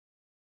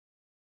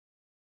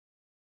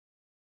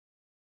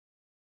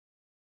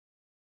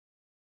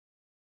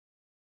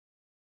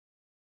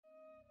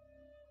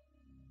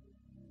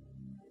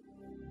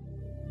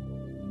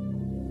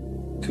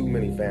 Too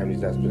many families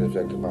that's been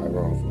affected by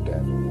wrongful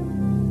death.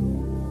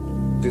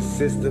 This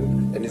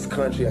system and this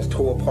country has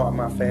tore apart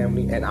my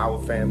family and our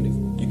families.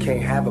 You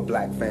can't have a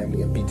black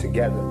family and be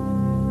together.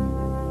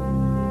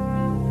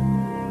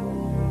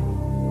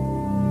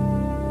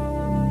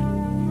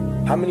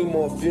 How many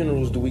more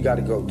funerals do we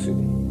gotta go to?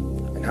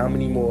 And how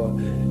many more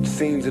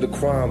scenes of the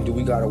crime do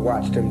we gotta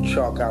watch them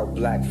chalk out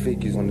black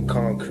figures on the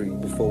concrete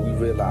before we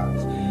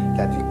realize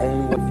that the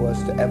only way for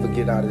us to ever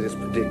get out of this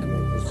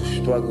predicament is to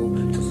struggle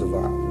to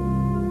survive?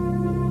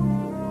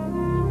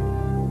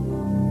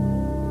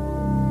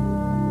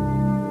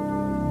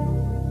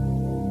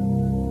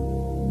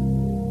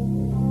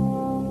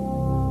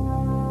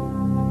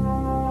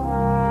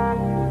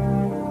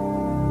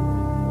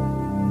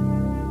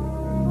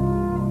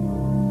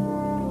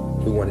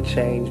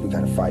 Change, we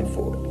gotta fight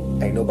for it.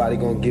 Ain't nobody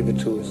gonna give it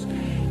to us.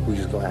 We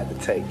just gonna have to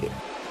take it.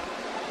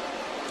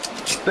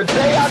 The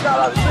day I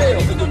got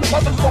ourselves,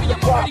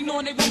 motherfucking party.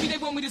 Knowing they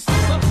want me to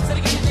slip up, so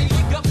they can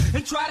lick up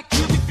and try to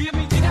kill me, feel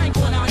me. Think I ain't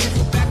going out here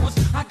so backwards.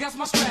 I got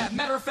my strap.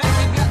 Matter of fact,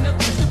 ain't got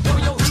nothing to blow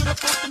your hood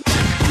up off the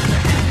map.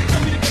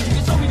 Show me the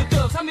bitches, show me the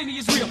thugs. How many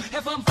is real?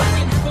 Half of them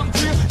faking, half of them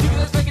drill. Niggas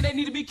that's faking, they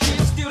need to be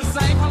killed. Still the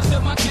same, hollis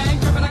up my gang,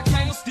 gripping I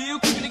can't still.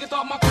 Keep a nigga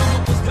thought my cover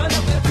was done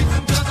up. That bitch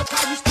some guns, I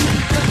probably still.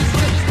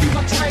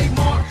 My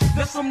trademark,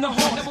 that's from the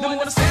heart. Never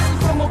wanna say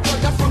from my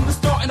blood, got from the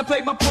start, and I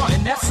played my part,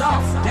 and that's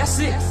all. That's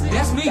it,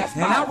 that's me,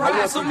 and I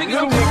ride. Some niggas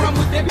don't run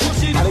with that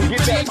bullshit. If you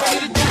really ain't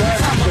get it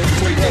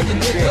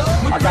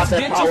down, I got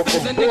that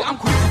powerful book. I'm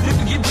quick to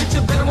get with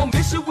you, better won't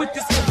miss you with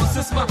this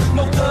emphasis. My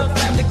no thug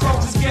family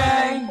cross this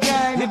gang,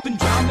 nipping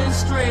drama and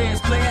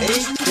stress,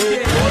 playing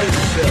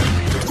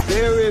the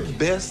very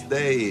best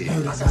there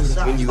is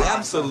when you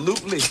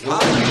absolutely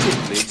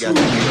positively got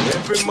to kill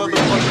every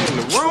motherfucker in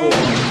the room.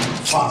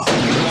 You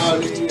know what I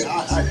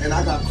mean? And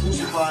I got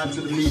crucified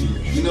to the media.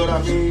 You know what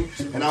I mean?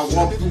 And I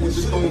walked through with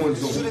the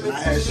thorns on. And I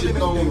had shit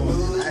going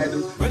on. I had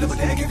the feet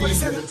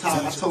at the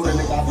top. I told that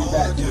nigga I'll be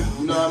back.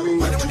 You know what I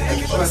mean?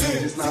 And trust me,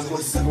 it's not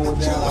supposed to be going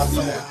down. I'll be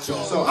back.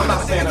 So I'm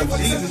not saying I'm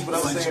Jesus, but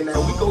I'm saying that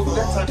we go through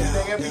that type of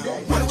thing every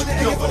day.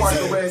 don't cross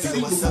the Red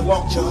Sea, but we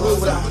walk through the hood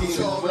without being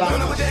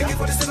Running with the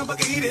AK-47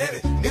 bucket, heat it heavy.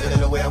 Hit a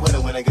little way I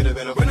went when I get a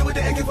bit of running with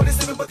the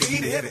AK-47 bucket,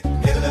 heat it heavy.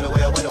 Hit a little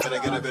way I went when I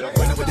get a bit of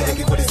running with the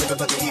AK-47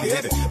 bucket, heat it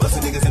heavy.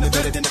 Bustin' niggas in the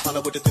better than I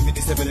follow with the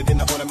 357 and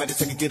then I automatic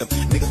check and get them.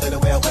 Niggas let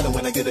away I went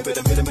when I get a bit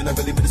of hit them and I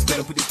really been spit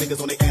them. Put these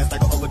fingers on their ass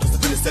like an overdose to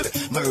finish set it.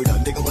 Murder,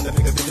 nigga wanna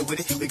pick a vision with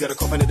it. We got a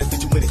coffin that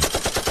fit you with it.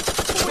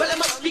 Well, it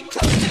must be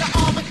close to the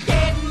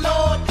Armageddon,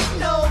 Lord.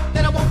 No,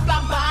 that I won't fly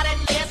by that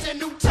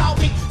lesson. Who taught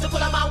me to pull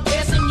out my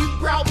west and you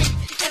brought me.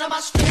 And I'm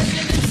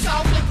stressing and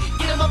softly.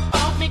 Get them up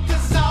off me,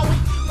 cause all we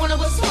one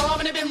of us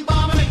harming and been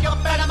bombing. Make your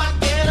bed on my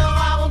ghetto.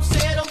 I won't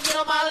settle, get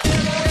on my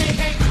level. They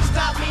can't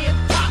stop me and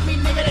pop me,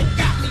 nigga. They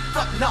got me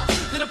fucked up.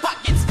 Little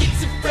pockets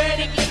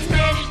schizophrenic. Let's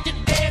manage the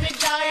damage.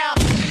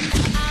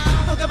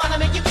 Talk about to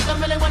make you feel I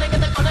really wanna get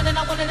the corner, and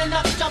I want it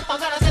enough to jump. I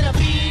gotta set a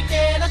beat,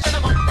 and I should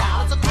have went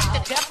down. So quick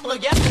the death blow,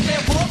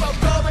 yesterday, war of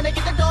love, and they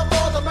get the door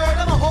for the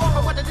murder, my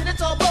horror. What I did, it's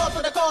all blood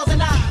for the cause,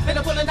 and I been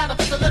a pulling out a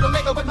pistol, little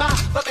nigga with my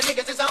fucking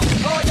niggas is on.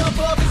 All your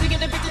blood, busy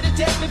getting bitch to the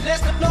test me, bless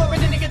the floor,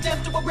 and then nigga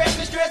attempt to arrest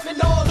me, stress me,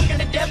 no, looking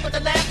at death with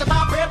the last of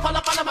my breath, pull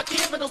up on my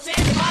kids, but don't see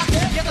it in my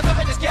step. Yes, I'm up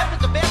just kept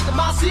it the best of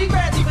my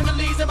secrets, even the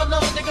leaves of a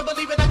love, nigga,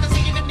 believe it, I can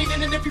see it if needed,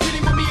 and if you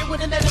really want me, it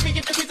wouldn't let me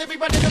get the piece,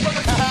 everybody in the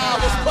fucking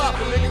what's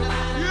poppin', nigga?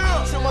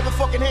 Yeah. Put your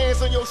motherfucking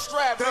hands on your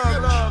strap,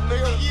 nigga.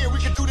 Nigga. Yeah, we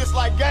can do this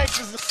like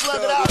gangsters and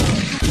slug it out. We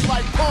can do this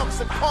like punks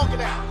and punk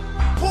it out.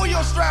 Pull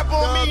your strap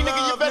on me,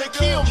 nigga. You better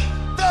kill me.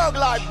 Thug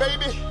life,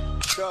 baby.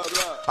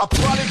 I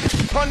probably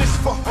be punished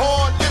for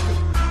hard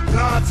living.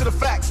 Blind to the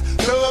facts.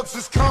 Thugs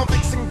is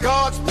convicts in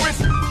God's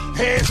prison.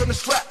 Hands on the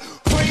strap.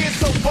 Praying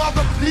so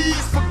Father,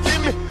 please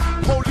forgive me.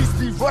 Police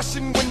be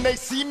rushing when they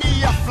see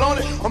me. I flaunt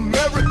it.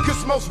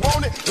 America's most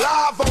wanted.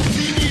 Live on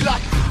TV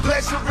like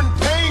pleasure and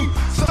pain.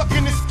 Stuck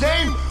in this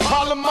game.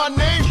 Holler my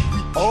name.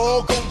 We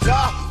all gon'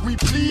 die. We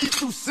bleed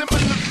through similar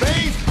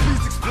veins.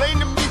 Please explain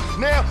to me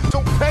now.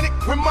 Don't panic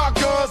when my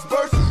guns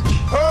burst. You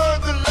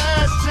heard the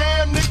last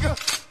jam, nigga.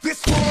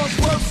 This one's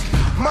worse.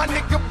 My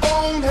nigga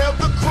Bone held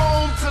the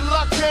chrome till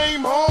I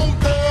came home.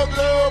 Thug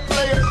love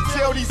player.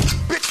 Tell these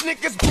bitch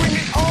niggas bring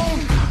it on.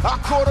 I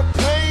caught a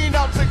plane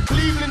out to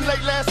Cleveland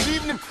late last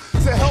evening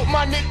to help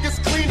my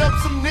niggas clean up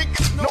some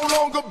niggas no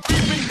longer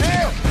breathing.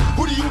 Damn,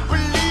 who do you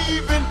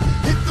believe in?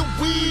 Hit the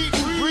weed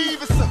and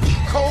breathe. It's a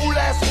cold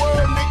ass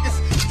world, niggas.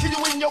 Kill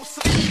you in your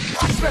sleep.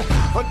 Watch me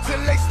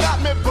until they stop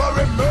me,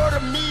 bury,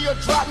 murder me or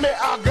drop me.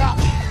 I got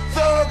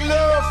thug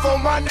love for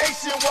my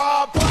nation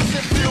while I bust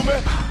it, feel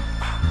me?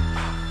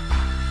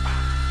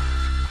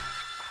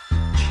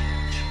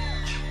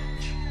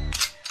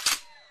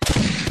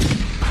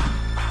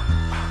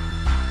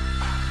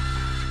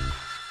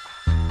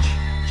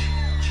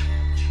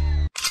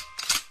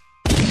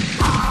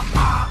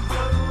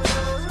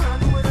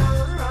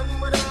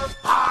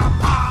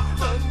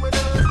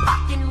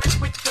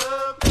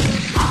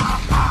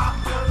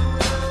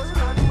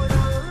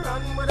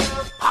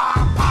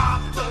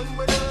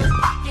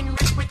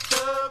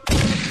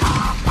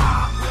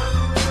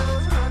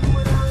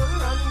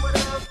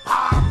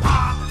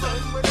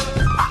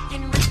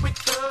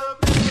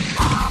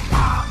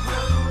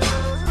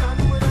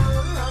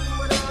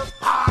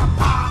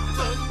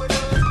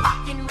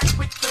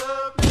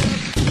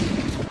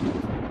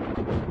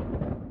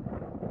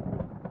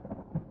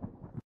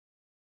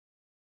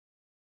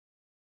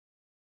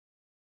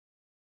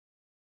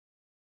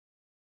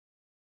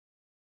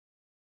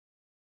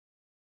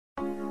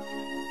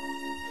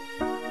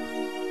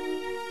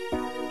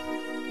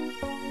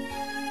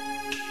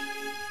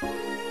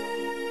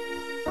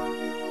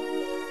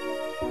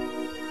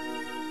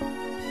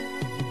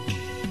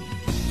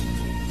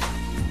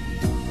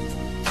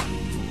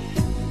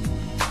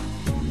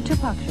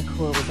 Tupac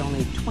Shakur was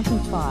only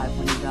 25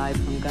 when he died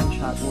from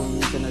gunshot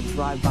wounds in a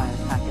drive-by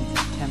attack in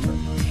September.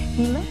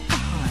 He left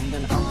behind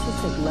an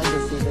artistic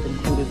legacy that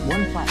included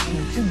 1 platinum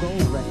and 2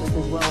 gold records,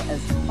 as well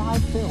as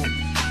 5 films.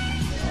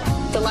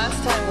 The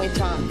last time we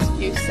talked,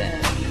 you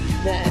said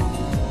that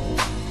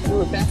you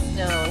were best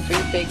known for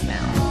your big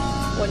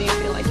mouth. What do you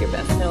feel like you're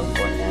best known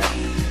for now?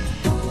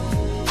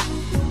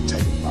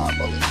 Taking 5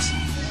 bullets.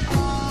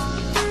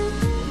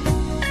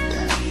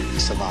 Damn,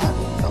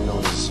 survival. I'm known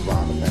as a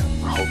survivor now.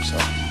 I hope so.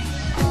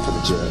 For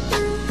the jail,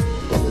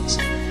 bullets,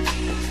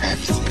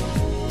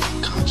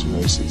 everything,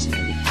 controversies, and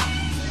everything.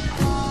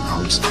 I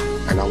hope so.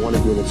 And I want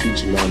to be in the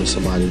future known as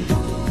somebody,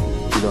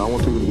 you know, I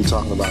want people to be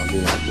talking about me,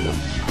 like, you know,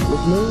 look,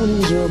 remember when he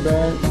was real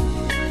bad?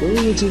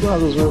 Remember when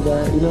Tupac was real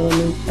bad? You know what I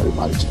mean?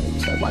 Everybody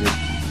changes. Everybody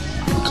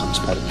becomes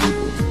better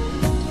people.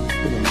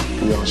 You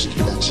know, we all should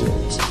get that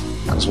chance.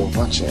 I just want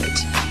my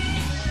chance.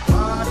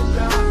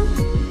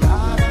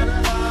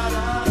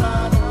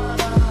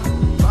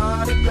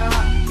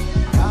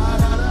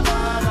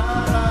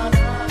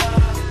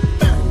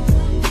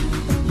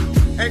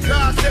 And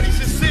God said he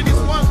should send his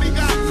one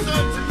begotten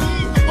son to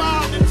lead the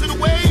wild into the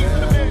ways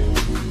of the man.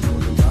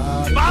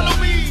 Follow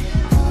me.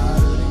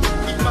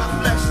 Eat my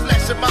flesh,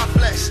 flesh of my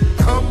flesh.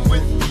 Come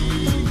with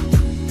me.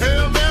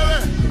 Hail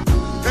Mary,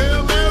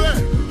 Hail Mary,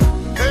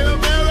 Hail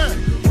Mary.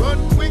 Run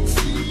quick,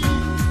 see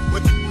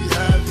what we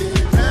have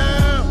here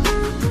now.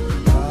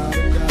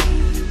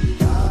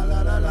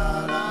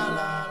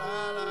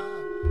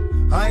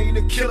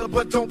 killer,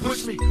 but don't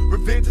push me.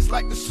 Revenge is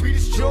like the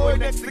sweetest joy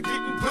next to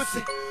getting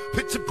pussy.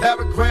 Picture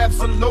paragraphs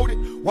unloaded,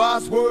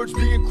 wise words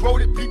being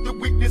quoted. Beat the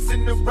weakness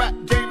in the rap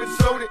game and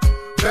loaded.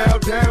 Bow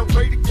down,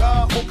 pray to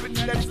God, hoping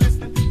that he's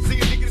listening. See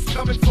a nigga that's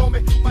coming for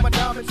me. My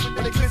diamonds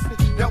when they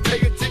glistening. Now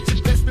pay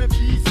attention, listen to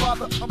peace,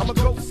 father. I'm a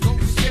ghost.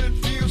 Killing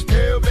fields,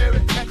 Hail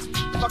Mary. Catch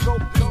me if I go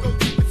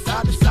deep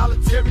inside the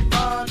solitary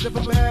mind of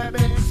a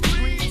madman.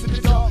 Screams in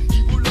the dark,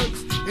 evil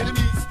lurks,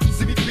 enemies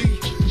see me flee.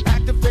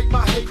 Activate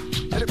my hate,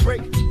 let it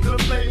break till I'm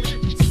flame.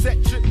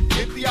 Set trip,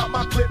 empty out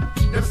my clip,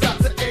 never stop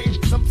to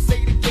aim. Some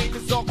say the game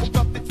is all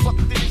corrupted, fuck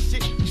this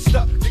shit.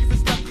 Stuck, niggas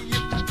is lucky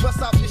if you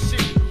bust out this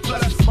shit.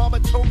 Plus, mama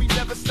told me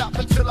never stop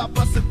until I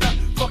bust a nut.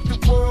 Fuck the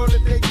world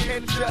and they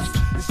can't adjust.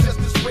 It's just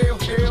as real.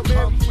 Hail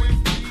Mary with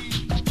me.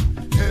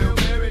 Hail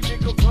Mary,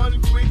 nigga,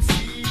 run quick,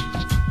 see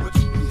what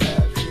you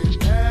have here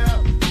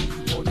now.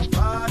 You wanna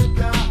ride or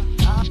die?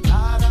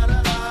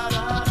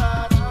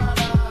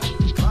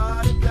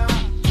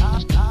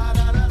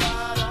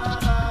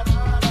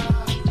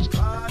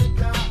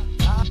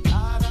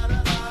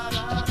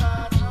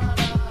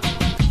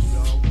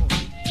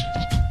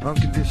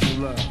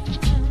 Unconditional love.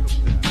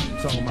 I'm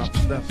talking about the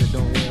stuff that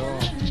don't wear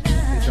off.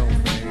 It don't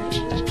fade.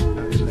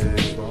 It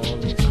lasts for all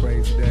these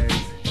crazy days,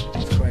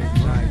 these crazy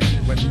nights.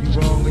 Whether you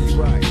wrong or you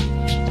right,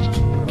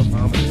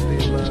 I'ma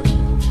still love you.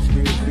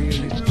 Still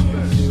feel it.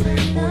 Still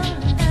there for you.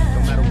 No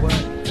matter what.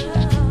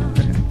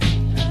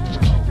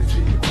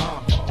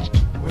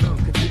 With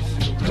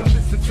unconditional love.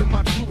 Listen to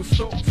my truest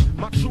thoughts,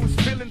 my truest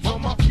feelings. All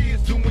my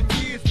peers doing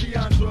years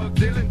beyond drug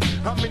dealing.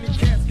 How many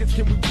caskets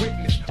can we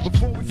witness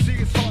before we see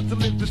it's hard to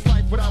live this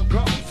life without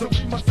God? So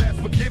we must ask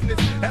forgiveness.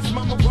 Ask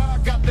Mama why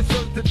I got this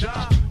earth to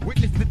die.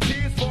 Witness the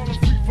tears falling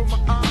free from my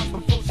eyes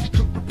before she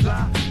could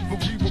reply. For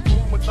we were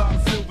born without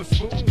a silver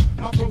spoon.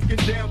 My broken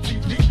down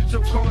TV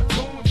show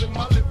cartoons in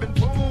my living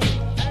room.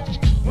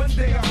 One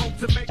day I hope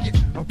to make it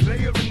a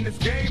player in this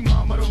game.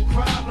 Mama, don't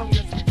cry long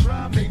as we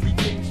try. Maybe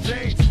things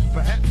change.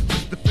 Perhaps it's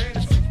just a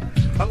fantasy.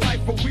 A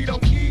life where we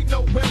don't need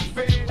no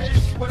welfare.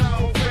 It's with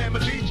our own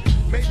family.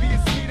 Maybe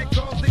it's me that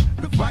caused it.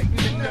 The fighting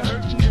and the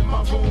hurting in my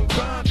own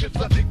grind. Cause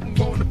I didn't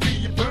wanna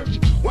be a burden.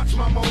 Watch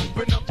mama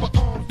open up her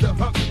arms to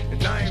hug me.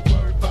 And I ain't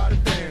worried about a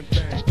damn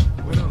thing.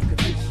 With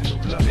unconditional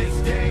love. This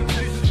game,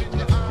 vision in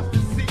your eyes to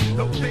see.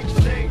 Though things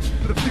change,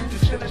 the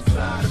future's still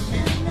inside of me.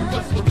 We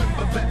must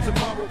remember that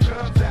tomorrow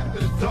comes after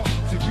the dark.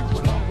 So you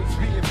will always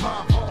be in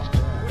my heart.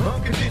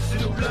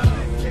 Unconditional love.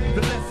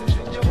 The lessons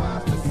in your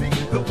eyes to see.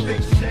 Though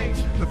things change,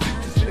 the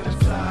future's still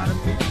inside of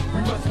me. We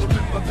must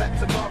remember that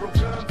tomorrow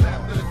comes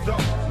after the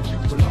dark. So you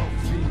will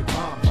always be in my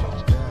heart.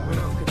 With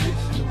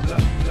unconditional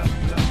love, love,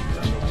 love,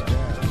 love, love,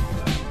 love,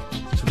 love.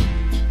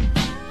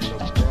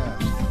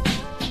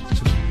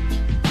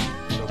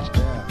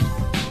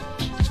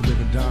 To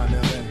live and die in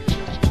LA,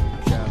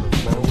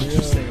 California. What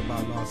you say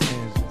about Los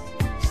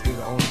Angeles? Still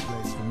the only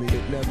place for me.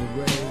 It never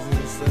rains in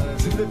the sun.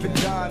 To live and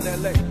die in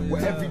LA,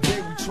 where every day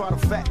we try to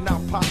fatten our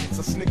pockets.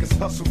 Us niggas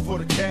hustle for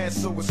the cash,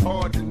 so it's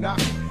hard to knock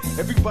it.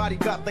 Everybody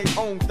got their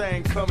own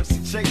thing, currency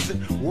chasing.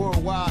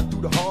 Worldwide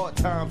through the hard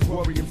times,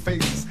 worrying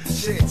faces.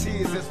 Shed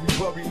tears as we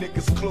bury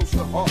niggas close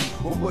to heart.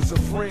 What was a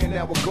friend,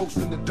 now a ghost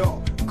in the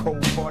dark.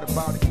 Cold part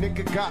about it,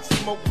 nigga got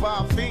smoked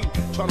by a fiend.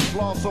 Trying to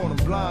floss on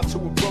him, blind to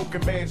a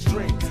broken man's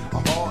dream. A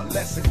hard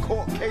lesson,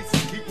 court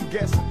cases keep him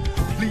guessing.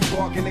 Plea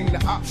bargain ain't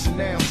an option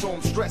now, so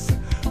I'm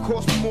stressing.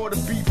 Cost me more to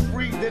be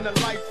free than a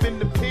life in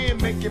the pen.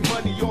 Making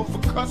money off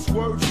of cuss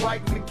words,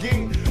 writing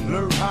again.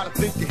 Learn how to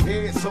think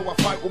ahead, so I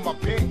fight with my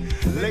pen.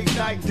 Late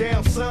night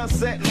down,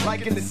 sunset,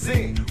 like in the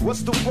zen.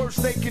 What's the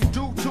worst they can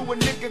do to a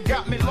nigga?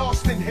 Got me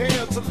lost in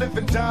hell to live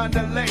and die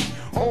in LA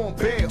on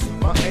bail.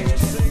 My aim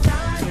sing.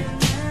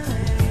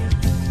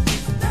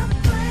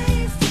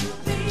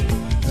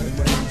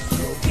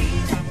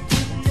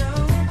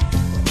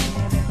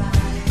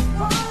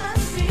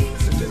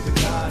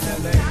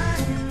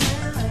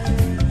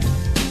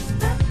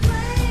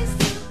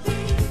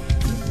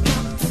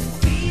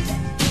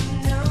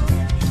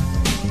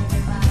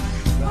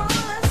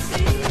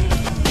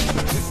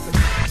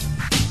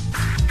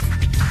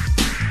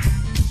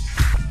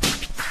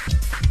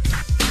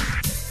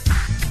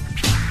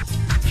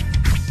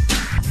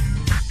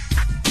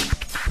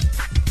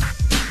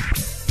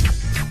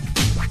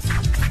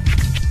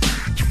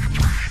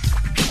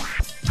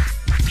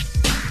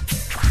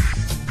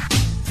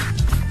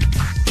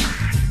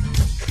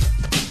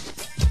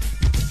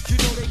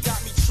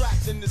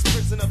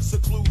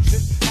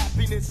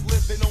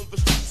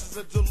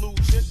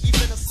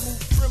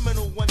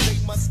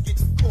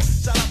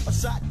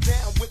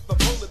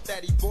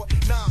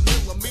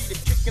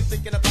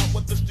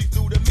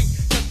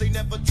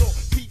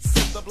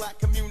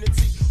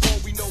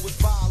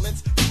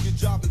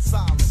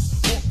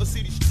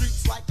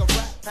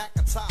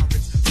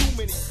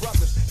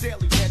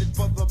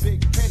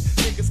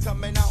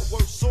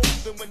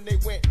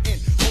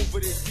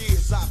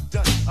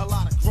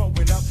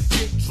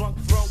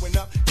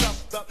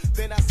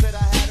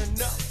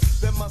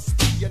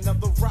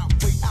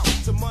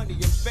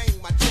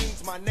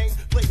 my name,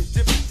 played a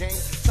different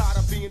game. Tired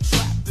of being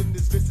trapped in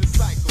this vicious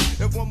cycle.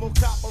 And One more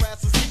copper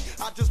ass is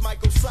I just might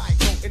go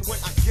psycho. And when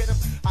I get him,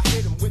 I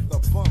hit him with a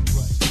bum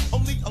rush.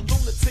 Only a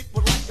lunatic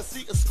would like to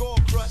see a skull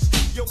crush.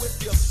 Yo,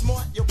 if you're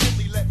smart, you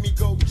really let me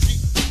go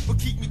cheap. But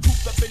keep me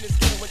cooped up in this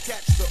game and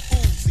catch the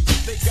Uzi.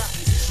 They got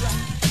me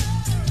trapped.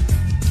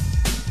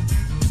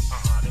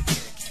 They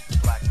can't keep the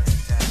black man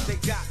down. They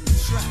got me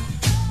trapped.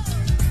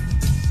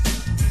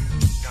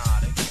 Nah,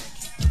 they can't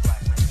keep the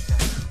black man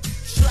down.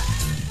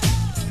 Trapped.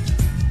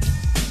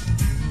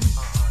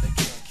 They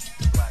can't keep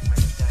the black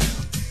man down.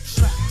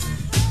 Trapped.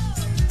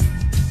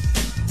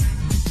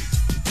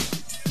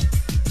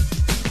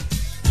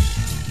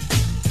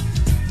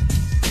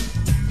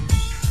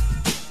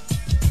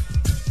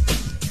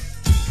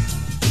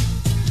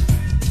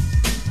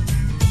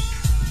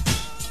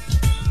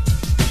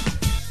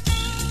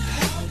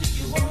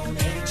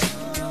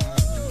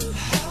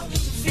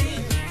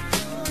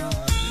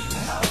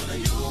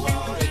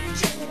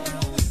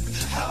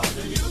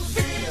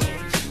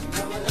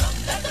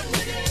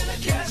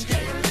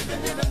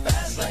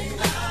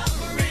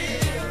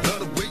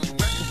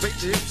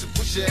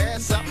 Your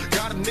ass out.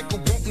 Got a nickel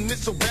wanting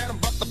this so bad I'm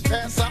about to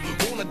pass out.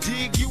 Wanna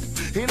dig you,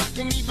 and I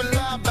can't even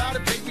lie about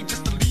it, baby.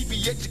 Just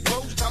alleviate your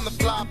clothes, time to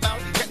fly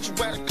about it. Catch you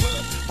at a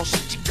club. Oh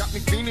shit, you got me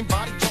feeling,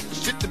 body talking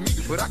shit to me,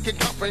 but I can't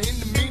comprehend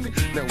the meaning.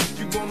 Now if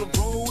you wanna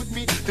roll with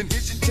me, then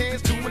here's your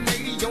chance. Do an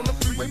 80 on the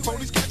freeway,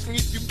 police catch me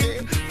if you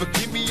can.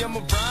 Forgive me, I'm a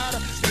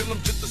rider, still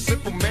I'm just a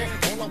simple man.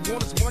 All I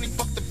want is money,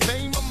 fuck the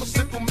fame, I'm a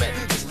simple man.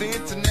 Just the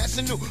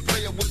international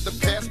player with the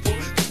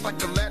passport, just like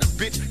a ladder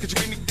bitch. Get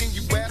you anything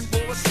you ask for,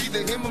 it's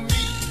either him or me.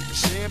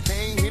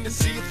 Champagne,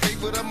 Hennessy, a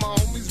favorite of my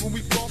homies when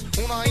we floss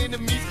on our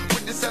enemies.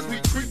 Witness as we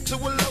creep to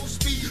a low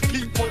speed.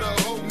 Peep with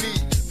a whole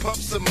need. Pump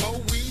some more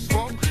weed,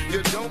 bump,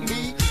 you don't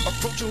need.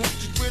 Approaching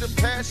hoochies with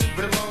a passion,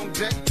 been a long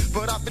day.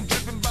 But I've been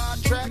driven by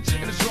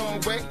attraction in a strong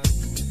way.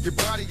 Your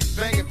body is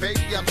banging,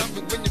 baby. I love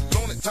it when you're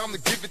flown it. Time to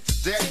give it to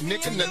daddy,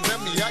 nigga. Now tell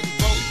me how you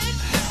roll.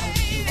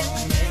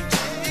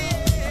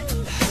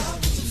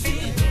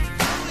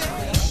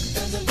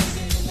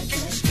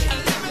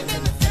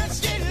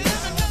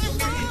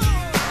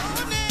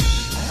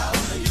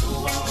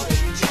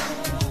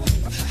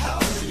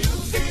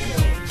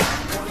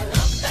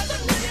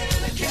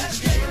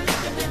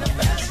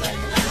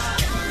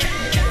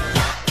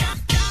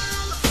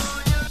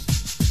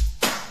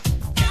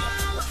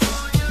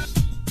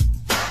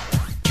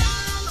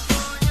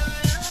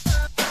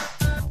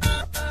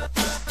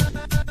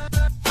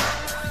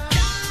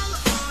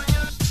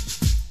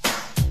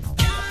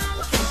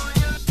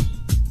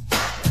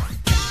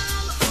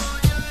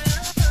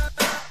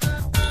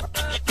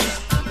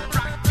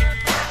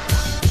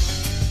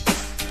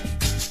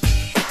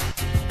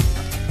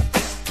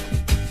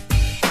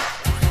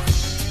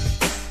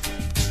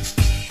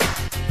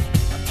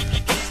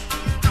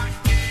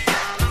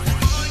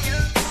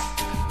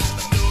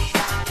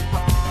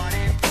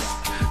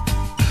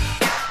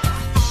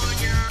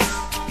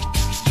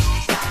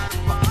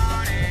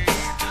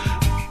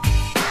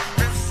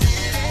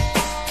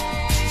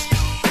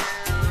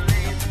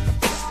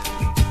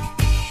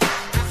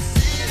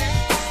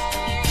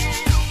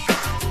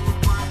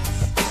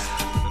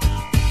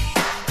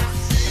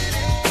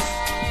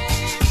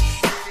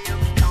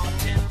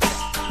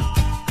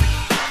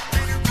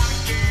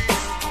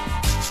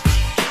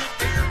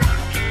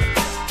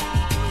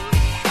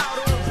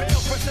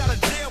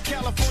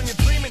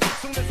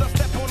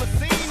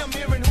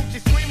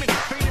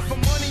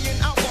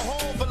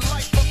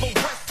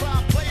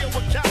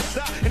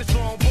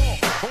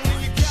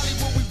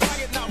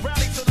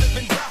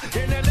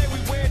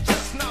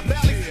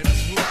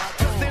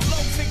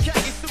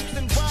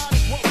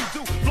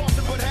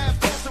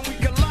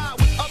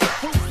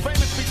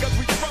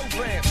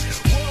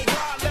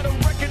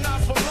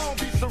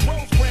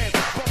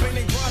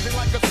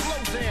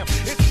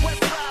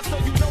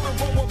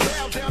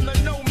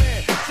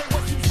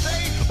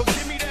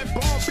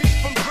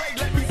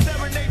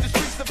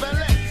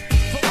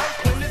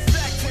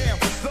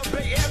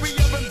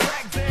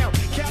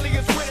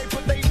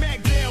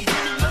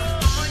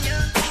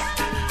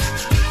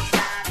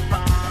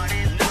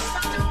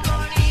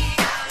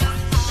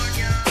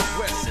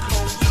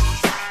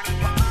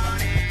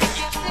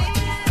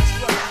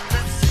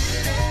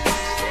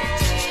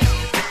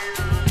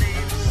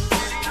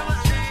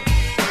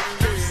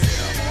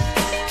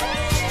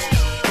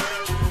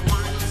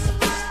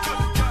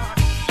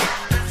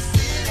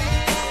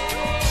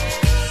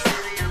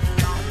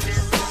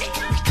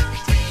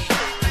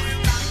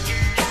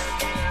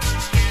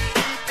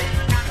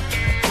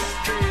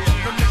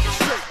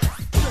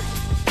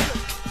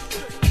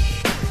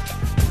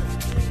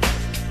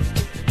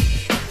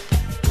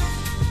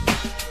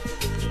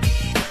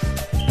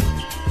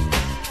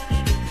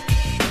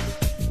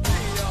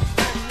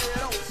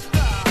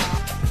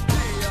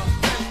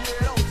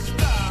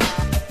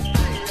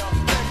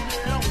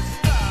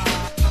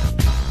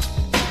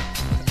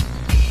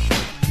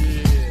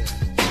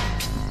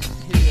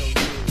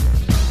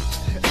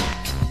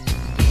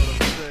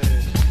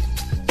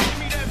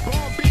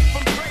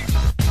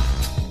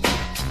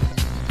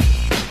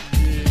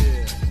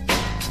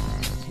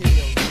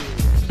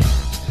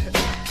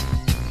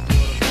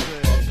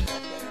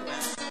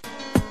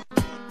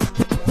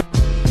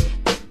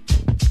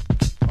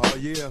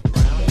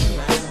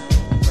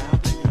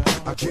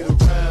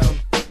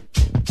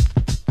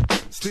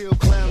 Still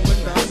clown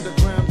with the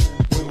underground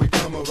when we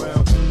come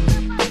around.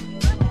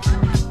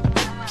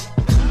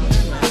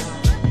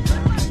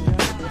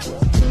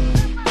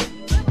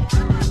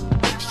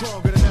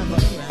 Stronger than ever.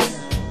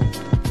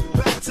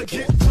 Back to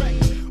get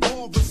wrecked.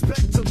 All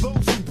respect to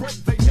those who break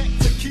their neck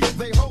to keep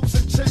their hopes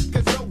in check.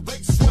 Cause though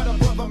they sweat a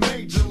brother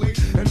majorly.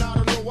 And I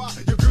don't know why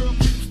your girl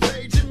keeps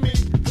paging me.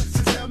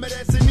 She tell me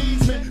that she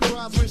needs me.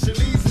 Cries when she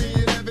leaves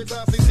me. And every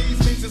time she sees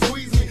me, she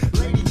squeeze me.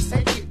 Ladies,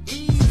 take it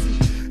easy.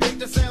 Hate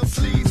to sound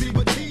sleazy,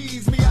 but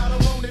tease me. I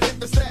don't want it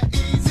if it's that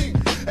easy.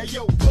 Hey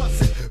yo,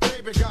 bust it.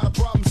 Baby got a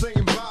problem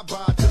saying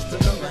bye-bye. Just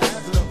another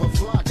hazard of a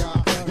fly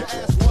guy. Your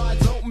ass wide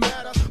don't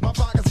matter. My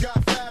pockets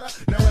got fatter.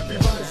 Now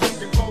everybody's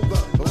looking for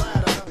the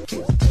ladder.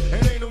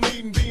 And ain't no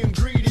need in being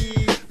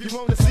greedy. If you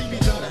wanna see me,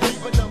 try to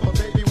leave a number,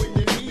 baby, when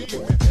you need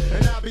it.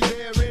 And I'll be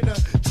there in a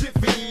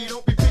jiffy.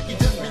 Don't be picky,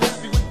 just be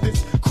happy with this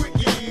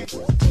quickie.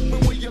 When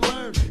will you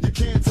learn? You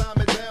can't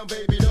time it down,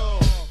 baby doll.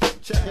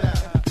 Check it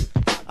out.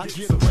 I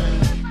get around.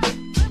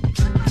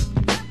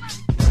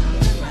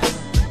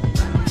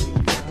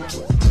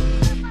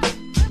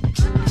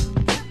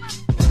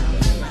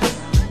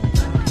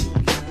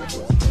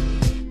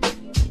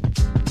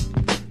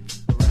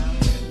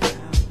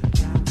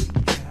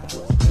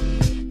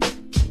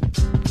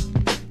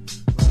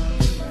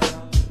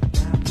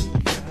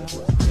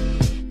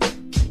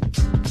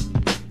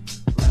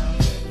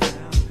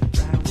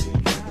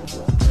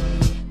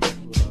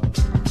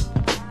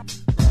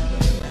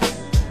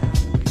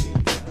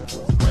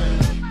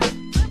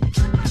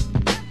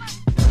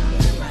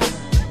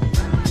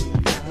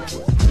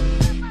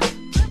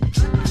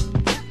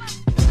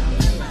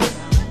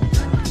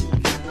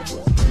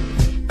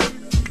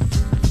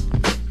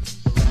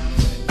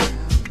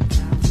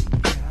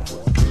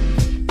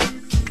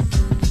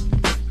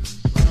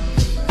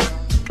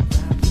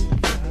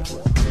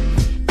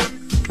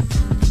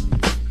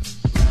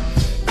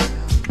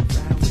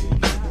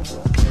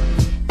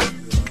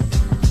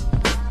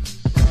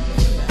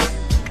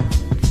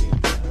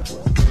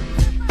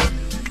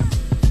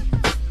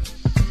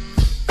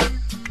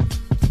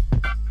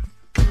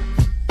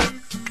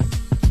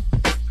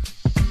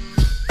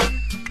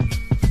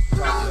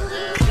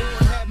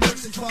 Have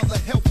mercy, Father,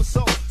 help us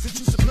all. Since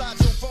you supplied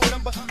your phone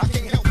number, I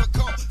can't help but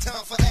call.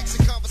 Time for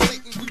action,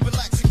 conversating, we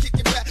relaxing,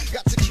 kicking back.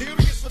 Got you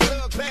curious for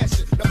thug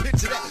passion. Now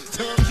picture that,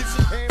 tongue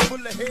kissing, hand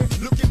full of hair.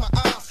 Look in my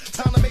eyes,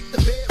 time to make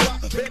the bed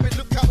rock. Baby,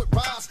 look how it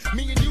rise.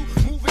 Me and you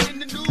moving in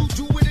the nude,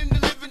 do it in the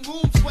living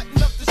room,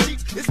 sweating up the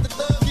sheets. It's the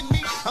thug in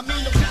me. I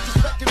mean, no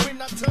disrespecting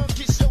when I tongue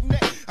kiss your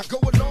neck. I go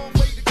a long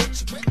way to get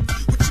you wet.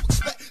 What you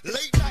expect?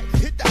 Late night,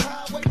 hit the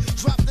highway,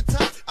 drop the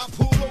top. I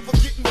pull over,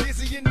 getting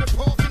busy in the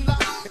parking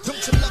lot. And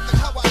don't you love it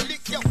how I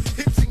lick your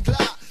hips and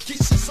glide?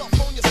 Kiss you soft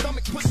on your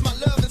stomach, push my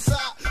love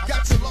inside.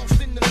 Got you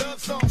lost in the love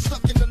song,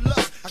 stuck in the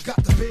lust. I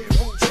got the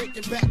bedroom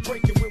shaking, back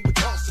breaking when we're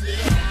tossing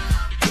it up.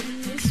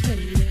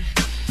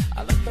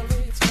 I love the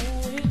way it's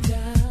going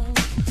down.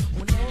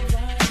 When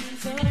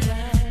nobody's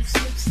around,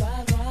 slip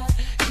slide right,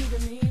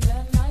 giving me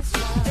that nice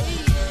ride.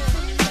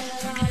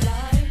 That I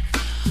like,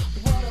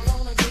 what I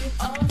wanna do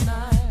all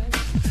night.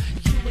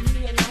 You and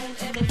me alone,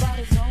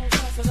 everybody's on,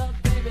 toss it up,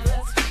 baby,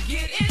 let's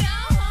get it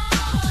on.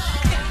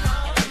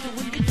 The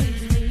way you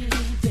please me,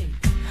 baby,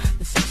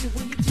 the sexy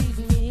way you tease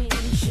me,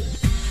 shit.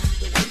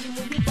 The way you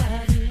move your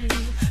body,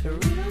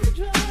 really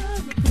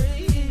drive me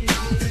crazy.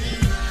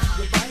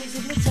 Your body's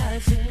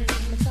hypnotizing.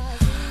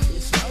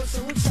 It smells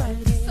so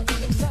exciting.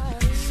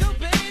 So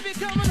baby,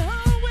 come on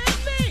home with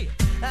me.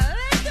 I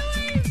like the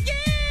way you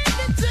give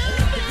it to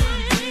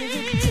me.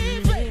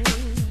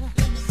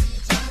 Let me see you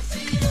try to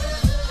see it.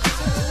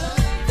 I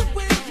like the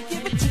way you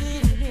give it to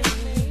me.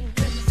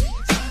 Let me see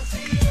you try to see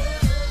it.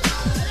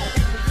 I like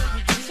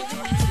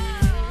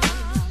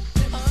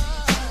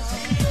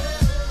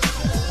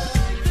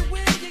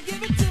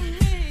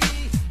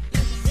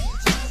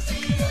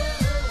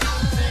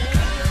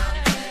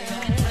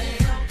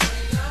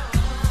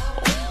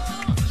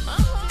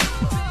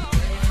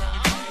the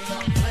way you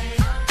give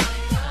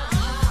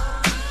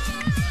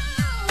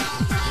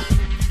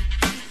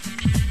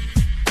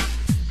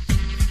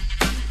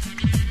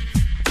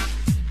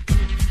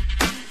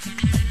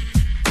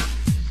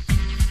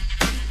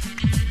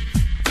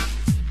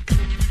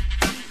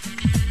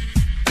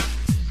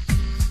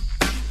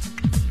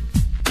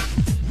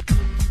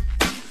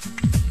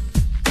it to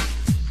me.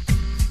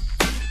 Let me see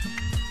you try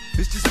to see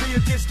it. It's just me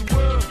against the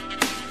world.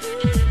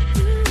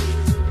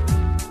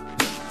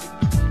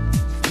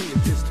 Me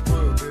against the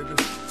world, baby.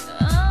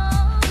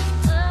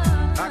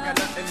 I got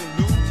nothing to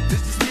lose.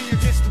 It's just me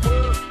against the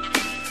world.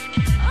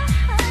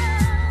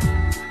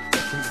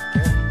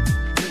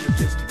 Me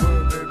against the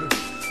world, baby.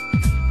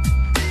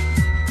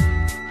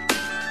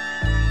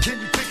 Can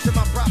you picture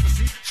my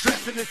prophecy?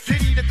 Stress in the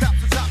city, the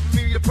cops are stopping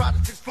me. The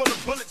project is full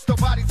of bullets, no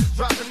bodies is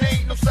dropping. There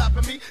ain't no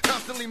stopping me.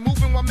 Constantly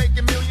moving while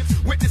making millions.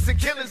 Witnessing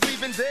killings,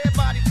 leaving dead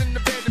bodies in the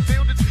abandoned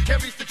buildings.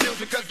 Carries the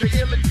children cause they're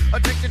illin'.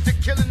 Addicted to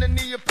killing and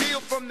the appeal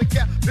from the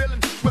cap villain.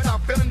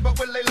 Without feeling, but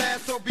will they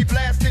last or be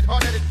blasted?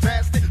 Hard-headed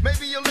bastard.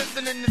 Maybe you'll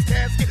listen in this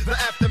casket. The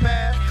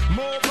aftermath.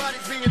 More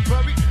bodies being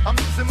buried. I'm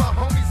losing my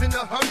homies.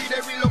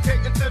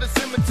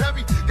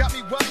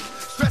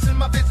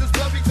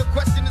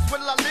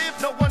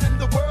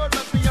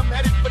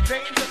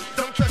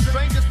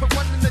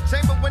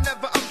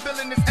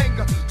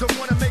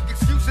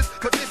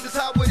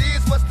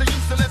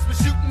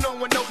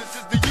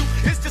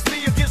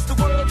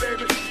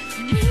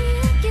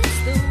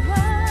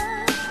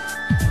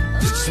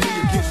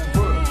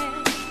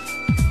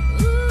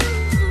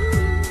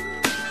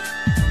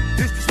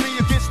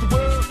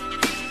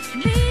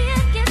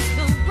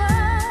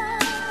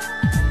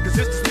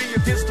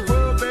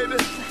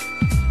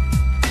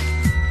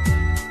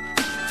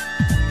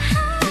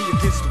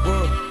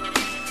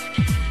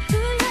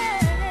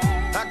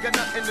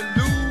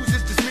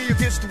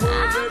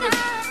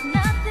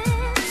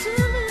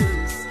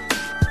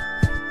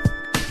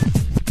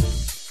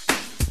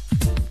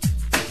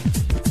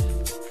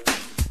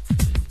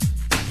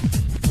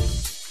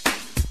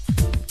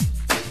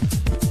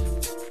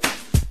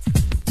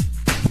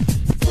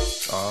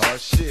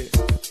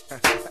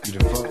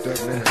 You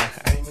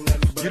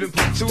done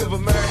put two of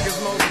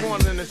America's most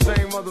wanted in the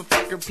same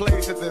motherfucking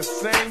place at the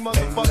same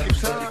motherfucking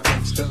time.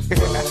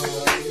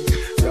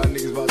 Y'all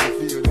niggas about to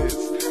feel this.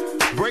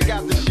 Break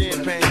out the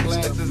champagne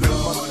glasses and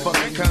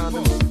motherfucking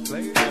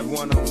condoms. Have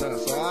one on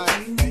us, alright?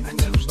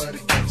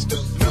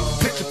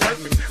 Picture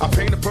perfect. I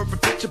paint a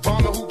perfect picture.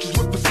 Bomber hoochies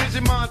with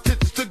precision. My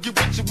intentions to get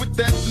with you with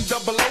that and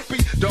double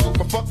OP. Dog,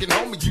 my fucking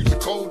homie. Use a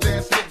cold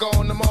ass nigga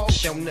on them all.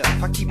 Showing up,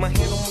 I keep my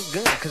hand on my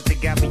gun, cause they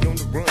got me on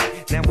the run.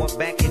 Now I'm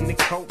back in the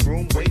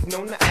courtroom, waiting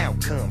on the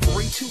outcome.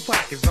 Free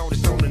Tupac is all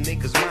that's on the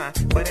niggas'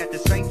 mind, but at the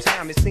same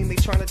time, it seems they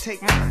trying to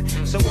take mine.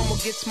 So I'ma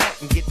get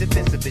smart and get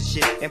defensive and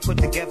shit, and put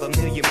together a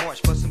million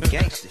march for some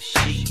gangster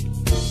shit.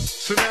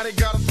 So now they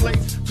got a slate,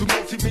 two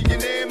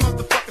multi-millionaire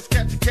motherfuckers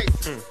catch a case.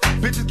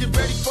 Bitches get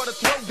ready for the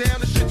throwdown,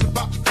 the shit's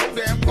about to go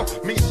down.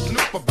 Me and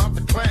Snoop about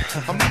to climb.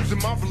 I'm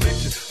losing my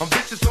religion, I'm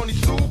vicious on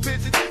these stool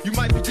bitches. You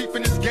might be deep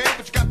in this game,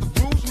 but you got the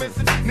rules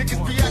missing.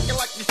 Niggas be acting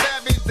like you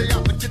savage, they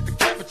out to get the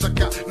cabbage. I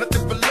got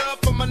nothing but love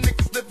for my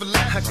niggas living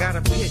life. I got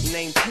a pit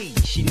named P,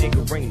 she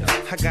niggerina.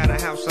 I got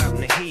a house out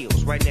in the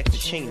hills, right next to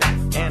Chino.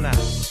 And I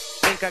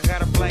think I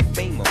got a black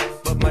Beamer,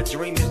 but my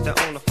dream is to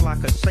own a fly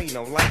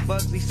casino like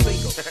Bugsy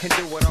Siegel and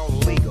do it all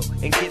illegal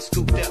and get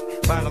scooped up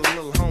by the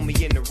little homie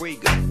in the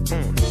Riga.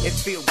 It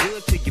feel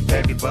good to you,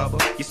 baby bubba.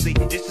 You see,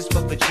 this is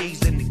for the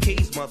G's and the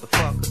keys,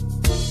 motherfucker.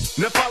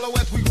 Now follow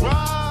as we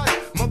ride,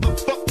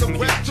 motherfuck the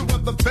rest. Two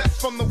of the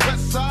best from the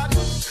west side,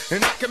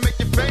 and I can make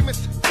you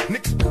famous.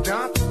 Niggas been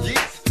down for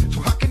years,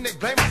 so how can they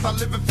blame us? I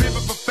live in fear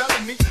of a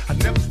felony. I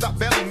never stop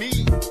belly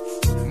needs,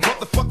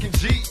 motherfucking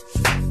G's.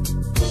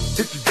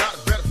 If you got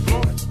it, better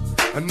flaunt it.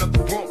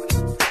 Another woman,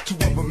 two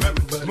of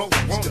America's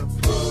most wanted.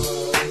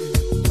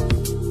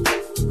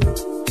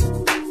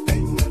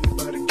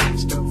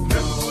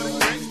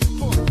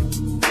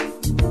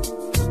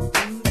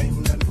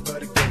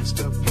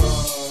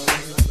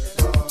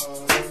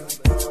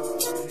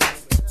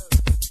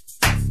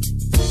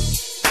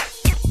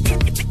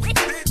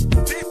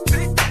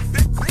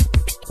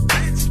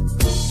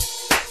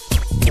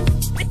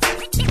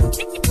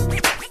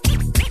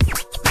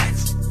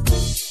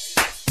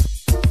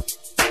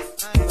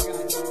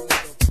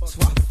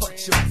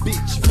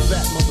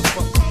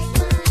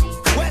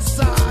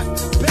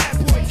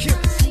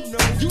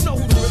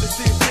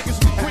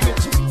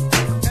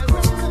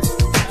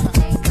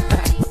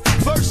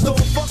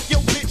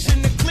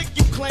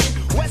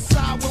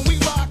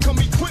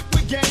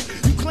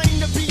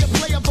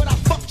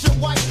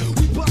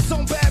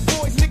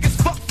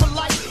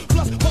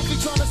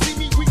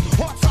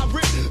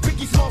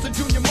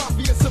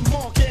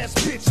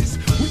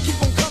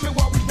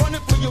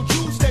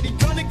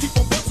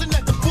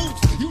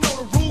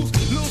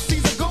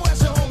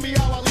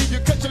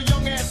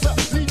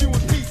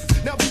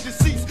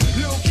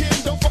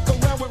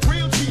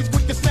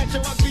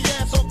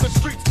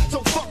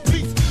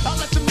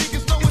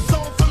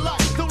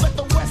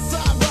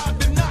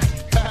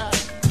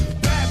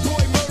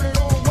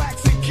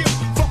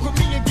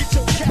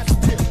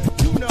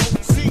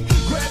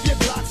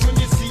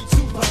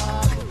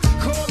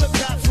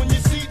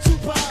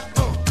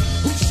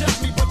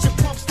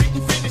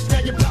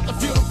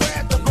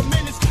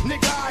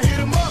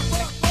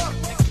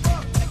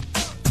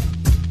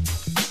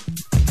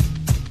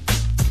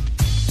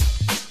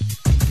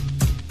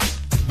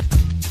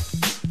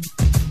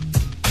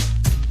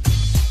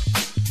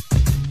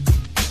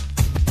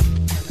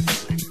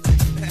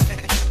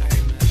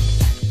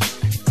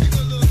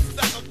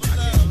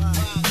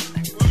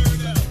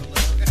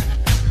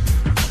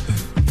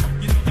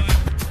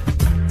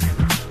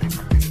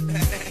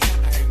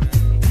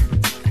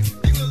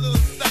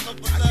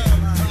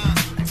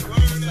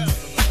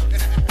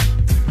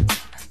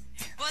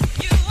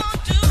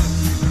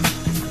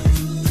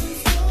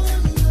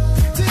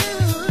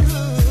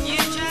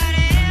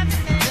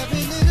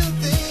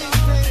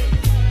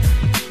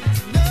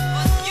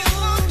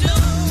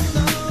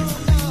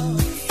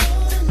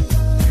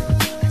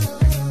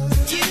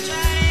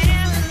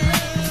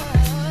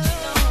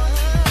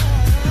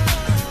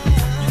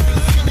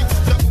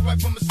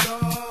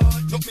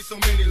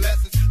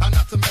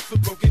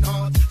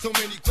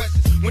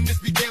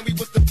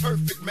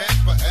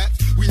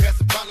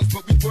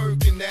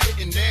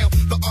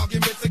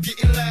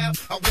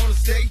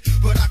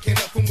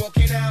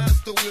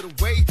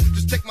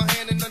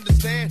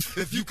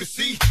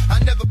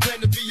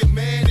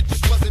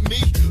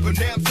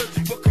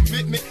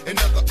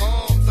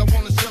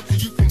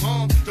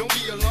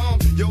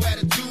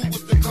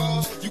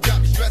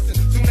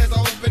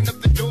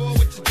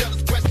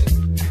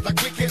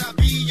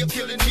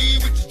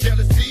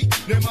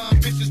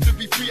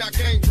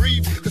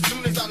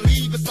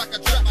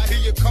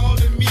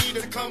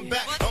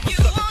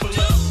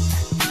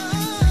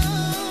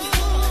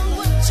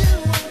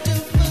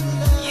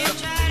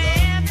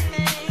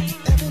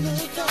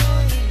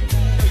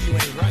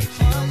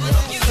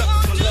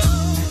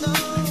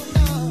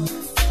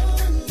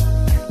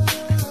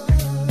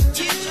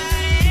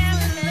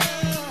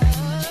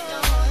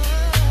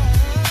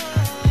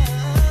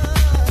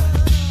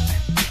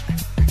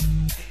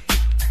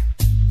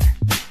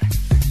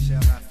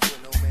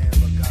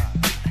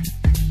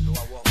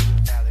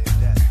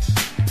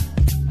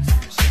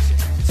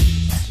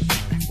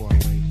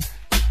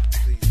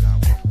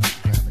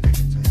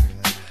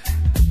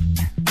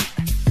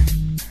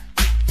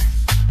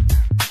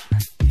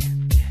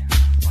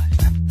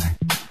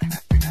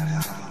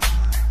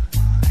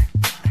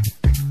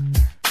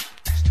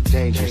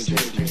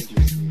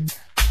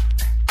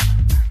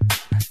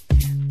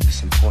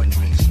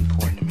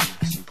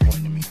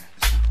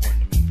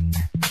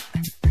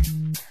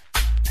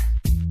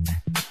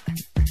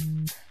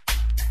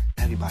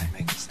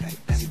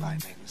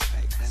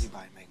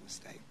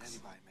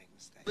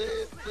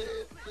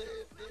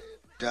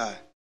 die,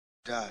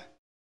 die,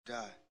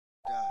 die,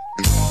 die.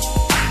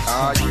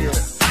 Oh yeah.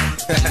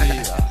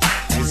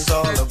 It's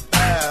all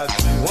about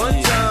you.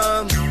 One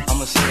time.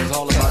 I'ma say it's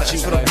all about you.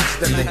 For the bitches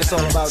that think it's all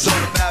about you. It's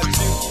all about you.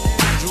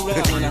 Drew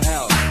Rap in the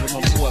house with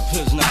my boy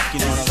Piznock, you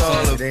know what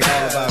I'm saying?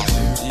 It's all about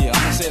you. Yeah,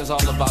 I'ma say it's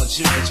all about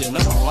you, but you're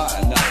not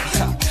lying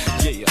now.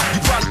 Yeah.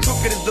 You probably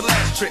took it as the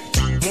last trick.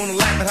 Wanna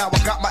laugh at how I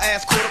got my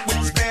ass caught up with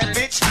this bad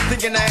bitch?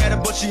 Thinking I had her,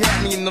 but she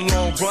had me in the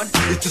long run.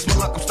 It's just my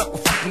luck, I'm stuck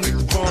with fucking with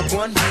the wrong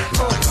one.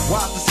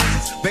 Wise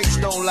decisions,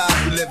 based on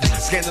lies we live in.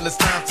 Scandalous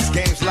times, this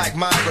game's like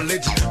my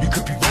religion. You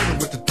could be rolling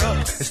with the thug.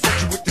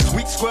 Instead you with this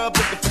weak scrub,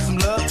 looking for some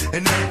love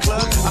in the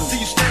club. I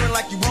see you staring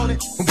like you want it.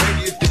 Well,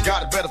 baby, if you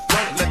got it, better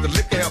float it. Let the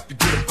liquor help you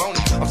get a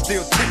bonus. I'm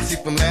still tipsy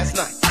from last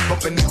night.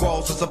 Bumping the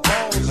walls, I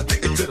suppose.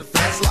 Addicted to the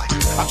fast life.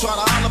 I try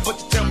to holler, but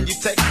you tell me you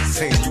take it.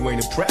 Saying you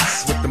ain't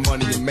impressed with the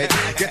money you make.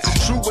 Guess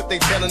it's true what they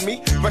telling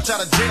me. Fresh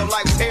out of jail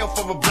like hell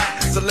for a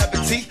black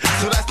celebrity.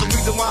 So that's the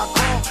reason why I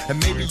call. And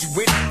maybe you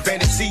with it.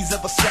 Fantasies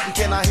of a second,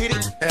 can I hit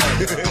it?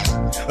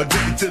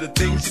 Addicted to the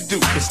things you do.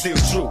 It's still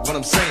true. What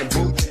I'm saying,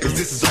 boo, is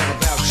this is all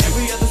about you.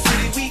 Every other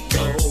city we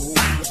go,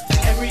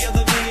 every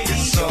other video,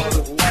 it's all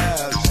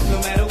about you. No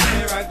matter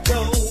where I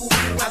go,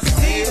 I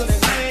see the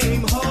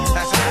same hole.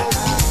 I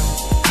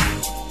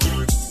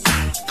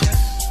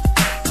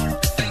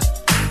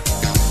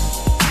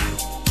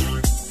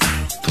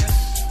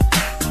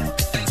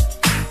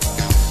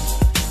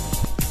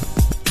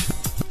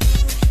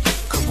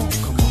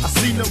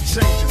see no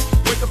changes.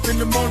 Wake up in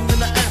the morning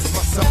and I ask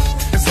myself,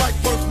 it's like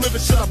worth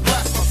living, should I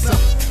blast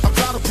myself? I'm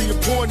tired of being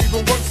poor and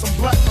even worse, I'm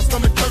black. My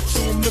stomach hurts,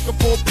 so I'm looking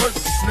for a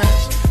person to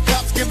snatch.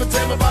 Cops give a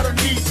damn about her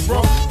needs,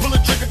 bro. Pull a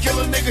trigger, kill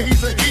a nigga,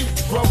 he's a heat,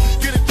 bro.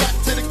 Get it back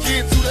to the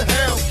kids who the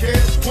hell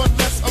cares. One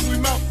less hungry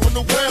mouth on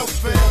the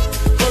welfare.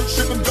 First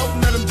ship them,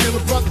 don't let them deal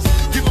with brothers.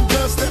 Give them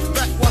guns, step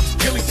back, watch them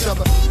kill each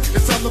other.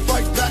 It's time to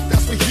fight back,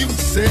 that's what Huey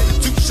said.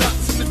 2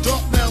 shots in the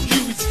dark, now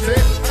Huey's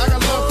dead. I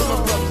got love for my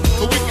brothers,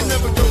 but we can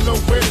never go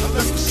nowhere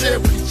unless we share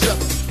with each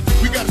other.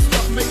 We gotta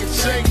start making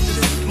changes.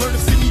 Learn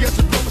to see me as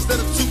a brother instead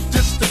of 2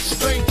 distant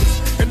strangers.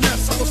 And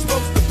that's how it's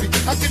supposed to be.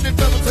 How can the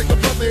devil take a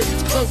brother if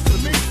he's close to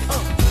me?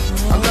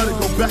 I let it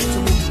go back to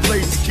when we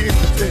played as kids,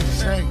 but then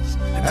changed.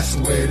 That's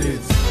the way it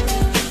is.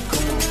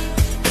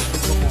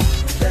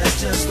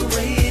 That's just the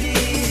way it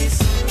is.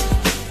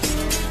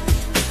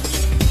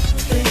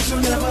 Things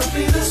will never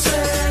be the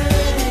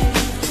same.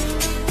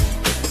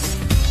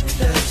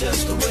 That's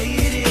just the way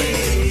it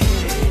is.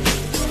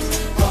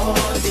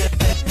 Oh yeah.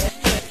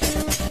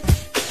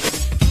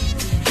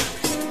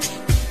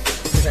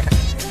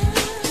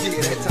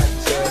 Yeah, that type of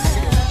stuff.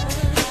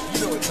 You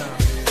know what time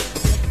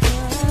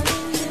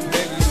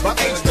it is. By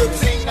age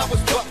 13, I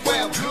was buck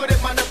well. Good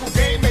at my knuckle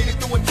game, made it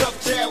through a tough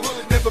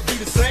childhood. Never be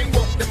the same,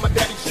 walked in my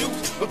daddy's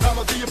shoes. But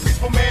I'ma be a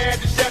peaceful man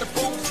to shatter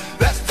fools.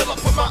 That's till I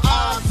put my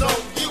eyes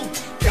on you.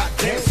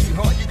 Goddamn,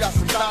 sweetheart, you got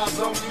some thighs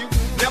on you.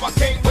 Now I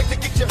can't wait to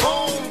get you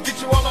home. Get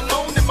you all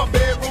alone in my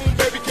bedroom,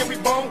 baby, can we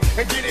bone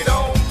and get it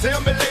on? Tell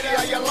me, lady,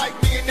 how you like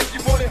me, and if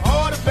you want it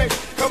harder, baby,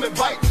 come and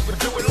bite me, but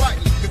do it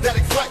lightly, cause that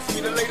excites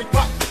me, the lady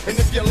pop. And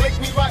if you lick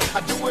me right,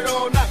 I do it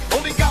all night.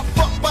 Only got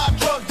fucked by a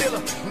drug dealer.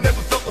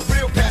 Never felt the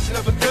real passion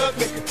of a thug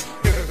nigga.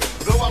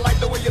 Though I like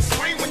the way you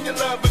scream when you're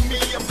loving me,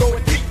 I'm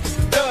going deep,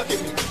 thug in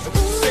me. So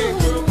what you say,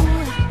 girl?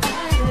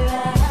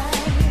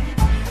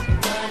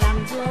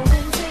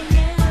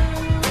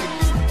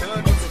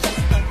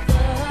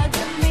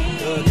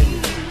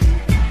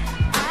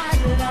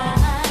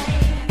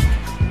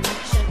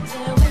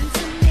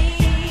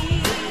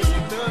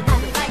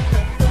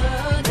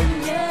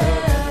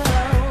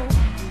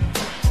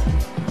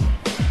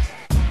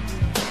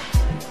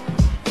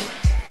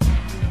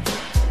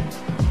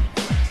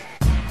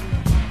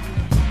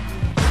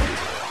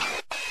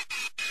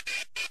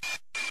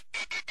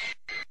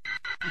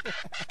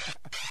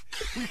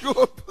 We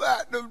going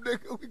platinum,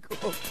 nigga. We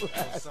going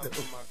platinum. Something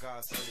for my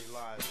godson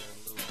Elijah and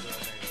a little girl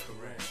named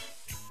Corinne.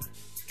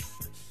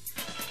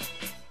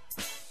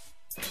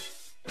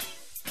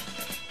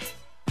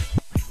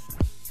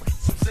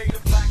 Some say the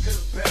blacker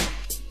the better,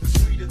 the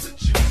sweeter the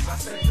juice. I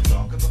say the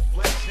darker the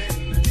flesh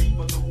and the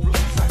deeper the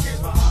roots. I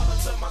gave a holler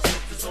to my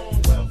sisters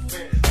on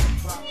welfare.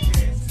 Pop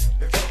kids,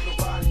 if don't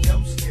nobody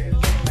else can.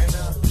 And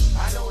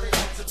I know they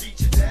like to beat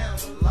you down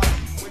a lot.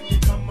 When you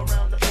come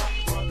around the block,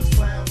 brothers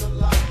clown a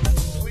lot.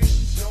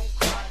 Please don't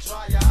cry,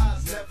 dry your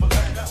eyes, never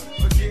let up.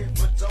 Forgive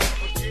but don't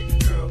forget,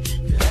 girl.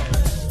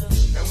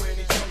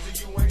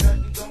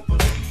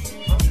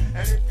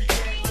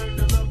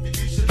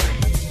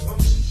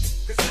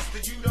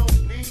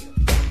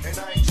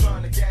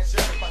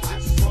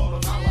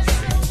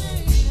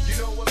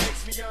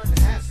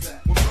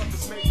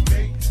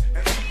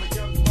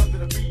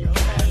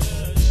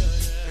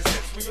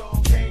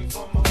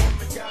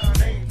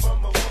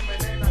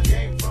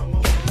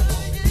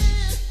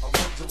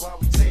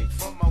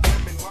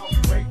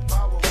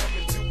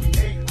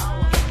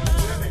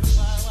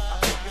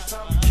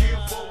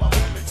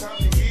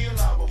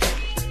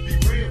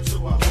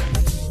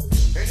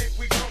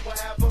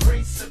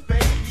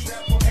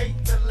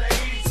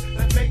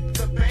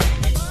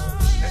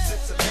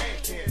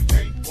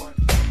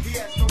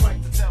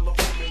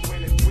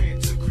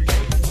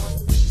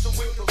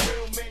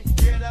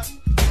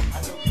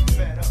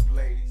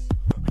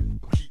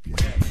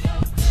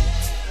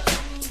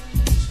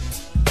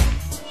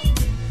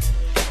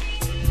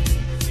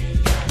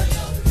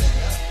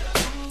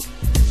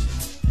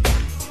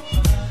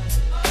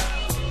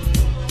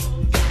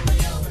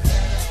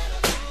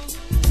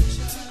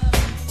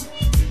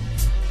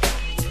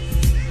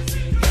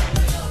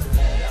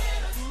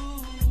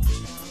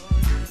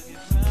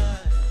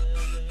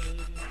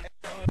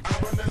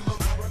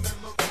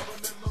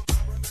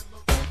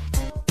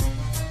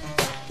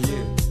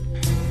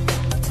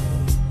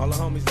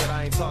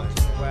 ain't talked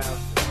to in a while.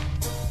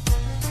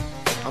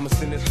 I'ma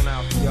send this one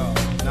out for y'all,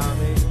 know what I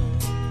mean?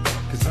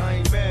 Cause I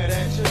ain't mad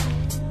at you.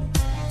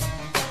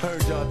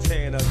 Heard y'all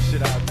tearing up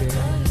shit out there,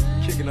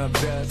 kicking up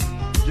dust,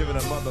 giving a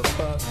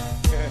motherfuck.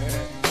 Yeah,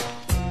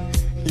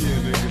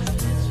 niggas.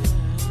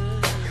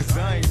 Cause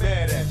I ain't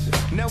mad at you.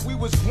 Now we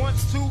was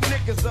once two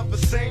niggas of the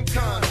same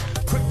kind,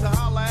 quick to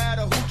holler at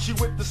a hoochie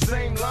with the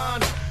same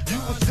line. You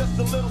was just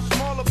a little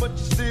smaller, but you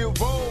still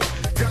roll.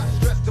 Got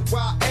stressed to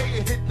YA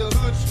and hit the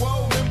hood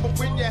swole. Remember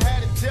when you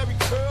had a Jerry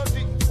curl,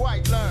 didn't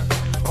quite learn.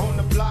 On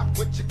the block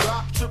with your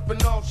Glock,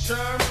 tripping off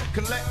Sherm.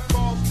 Collect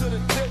calls to the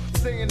tip,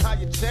 saying how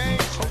you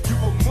changed. Oh, you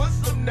a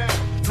Muslim now,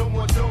 no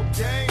more dope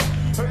game.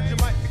 Heard you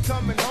might be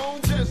coming home,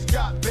 just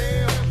got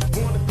bail.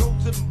 Wanna go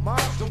to the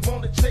mosque, don't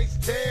wanna chase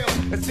tail.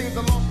 It seems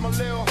I lost my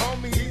little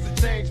homie, he's a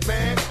changed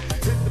man.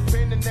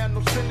 Independent now,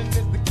 no sinning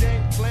is the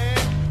game plan.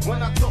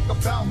 When I talk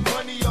about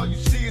money, all you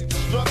see is the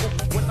struggle.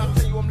 When I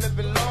tell you I'm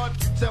living large,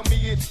 you tell me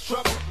it's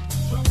trouble.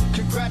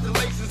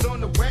 Congratulations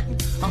on the wedding.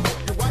 I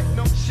hope your wife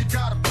knows she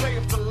got a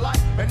player for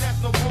life, and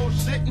that's no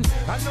bullshitting.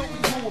 I know we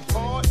grew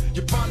apart,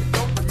 you probably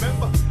don't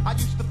remember. I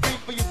used to feed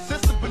for your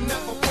sister, but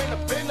never went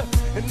up in her.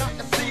 And I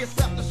can see us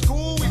after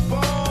school, we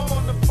bomb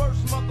on the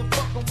first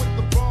motherfucker with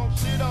the wrong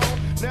shit on.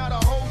 Now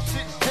the whole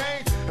shit's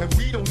changed, and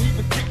we don't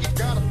even kick it.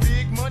 Got a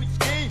big money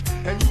scheme,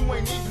 and you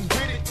ain't even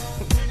with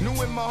it.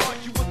 Knew in my heart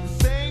you was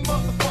the same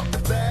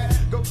motherfucker that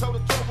go toe to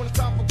toe when it's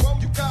time for woe.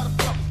 You gotta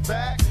fuck us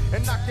back,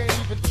 and I can't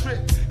even trip,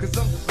 cause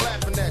I'm just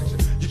laughing at you.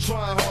 You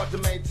trying hard to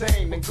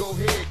maintain, then go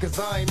ahead, cause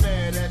I ain't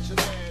mad at you.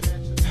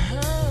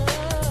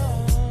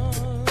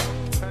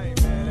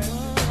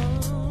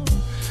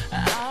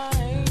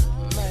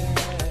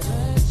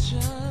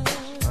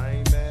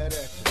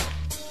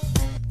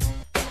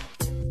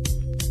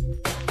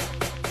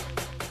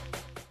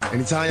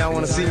 Anytime y'all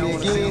wanna see me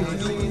again,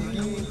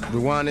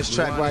 rewind this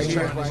track right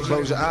here.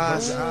 Close your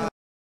eyes.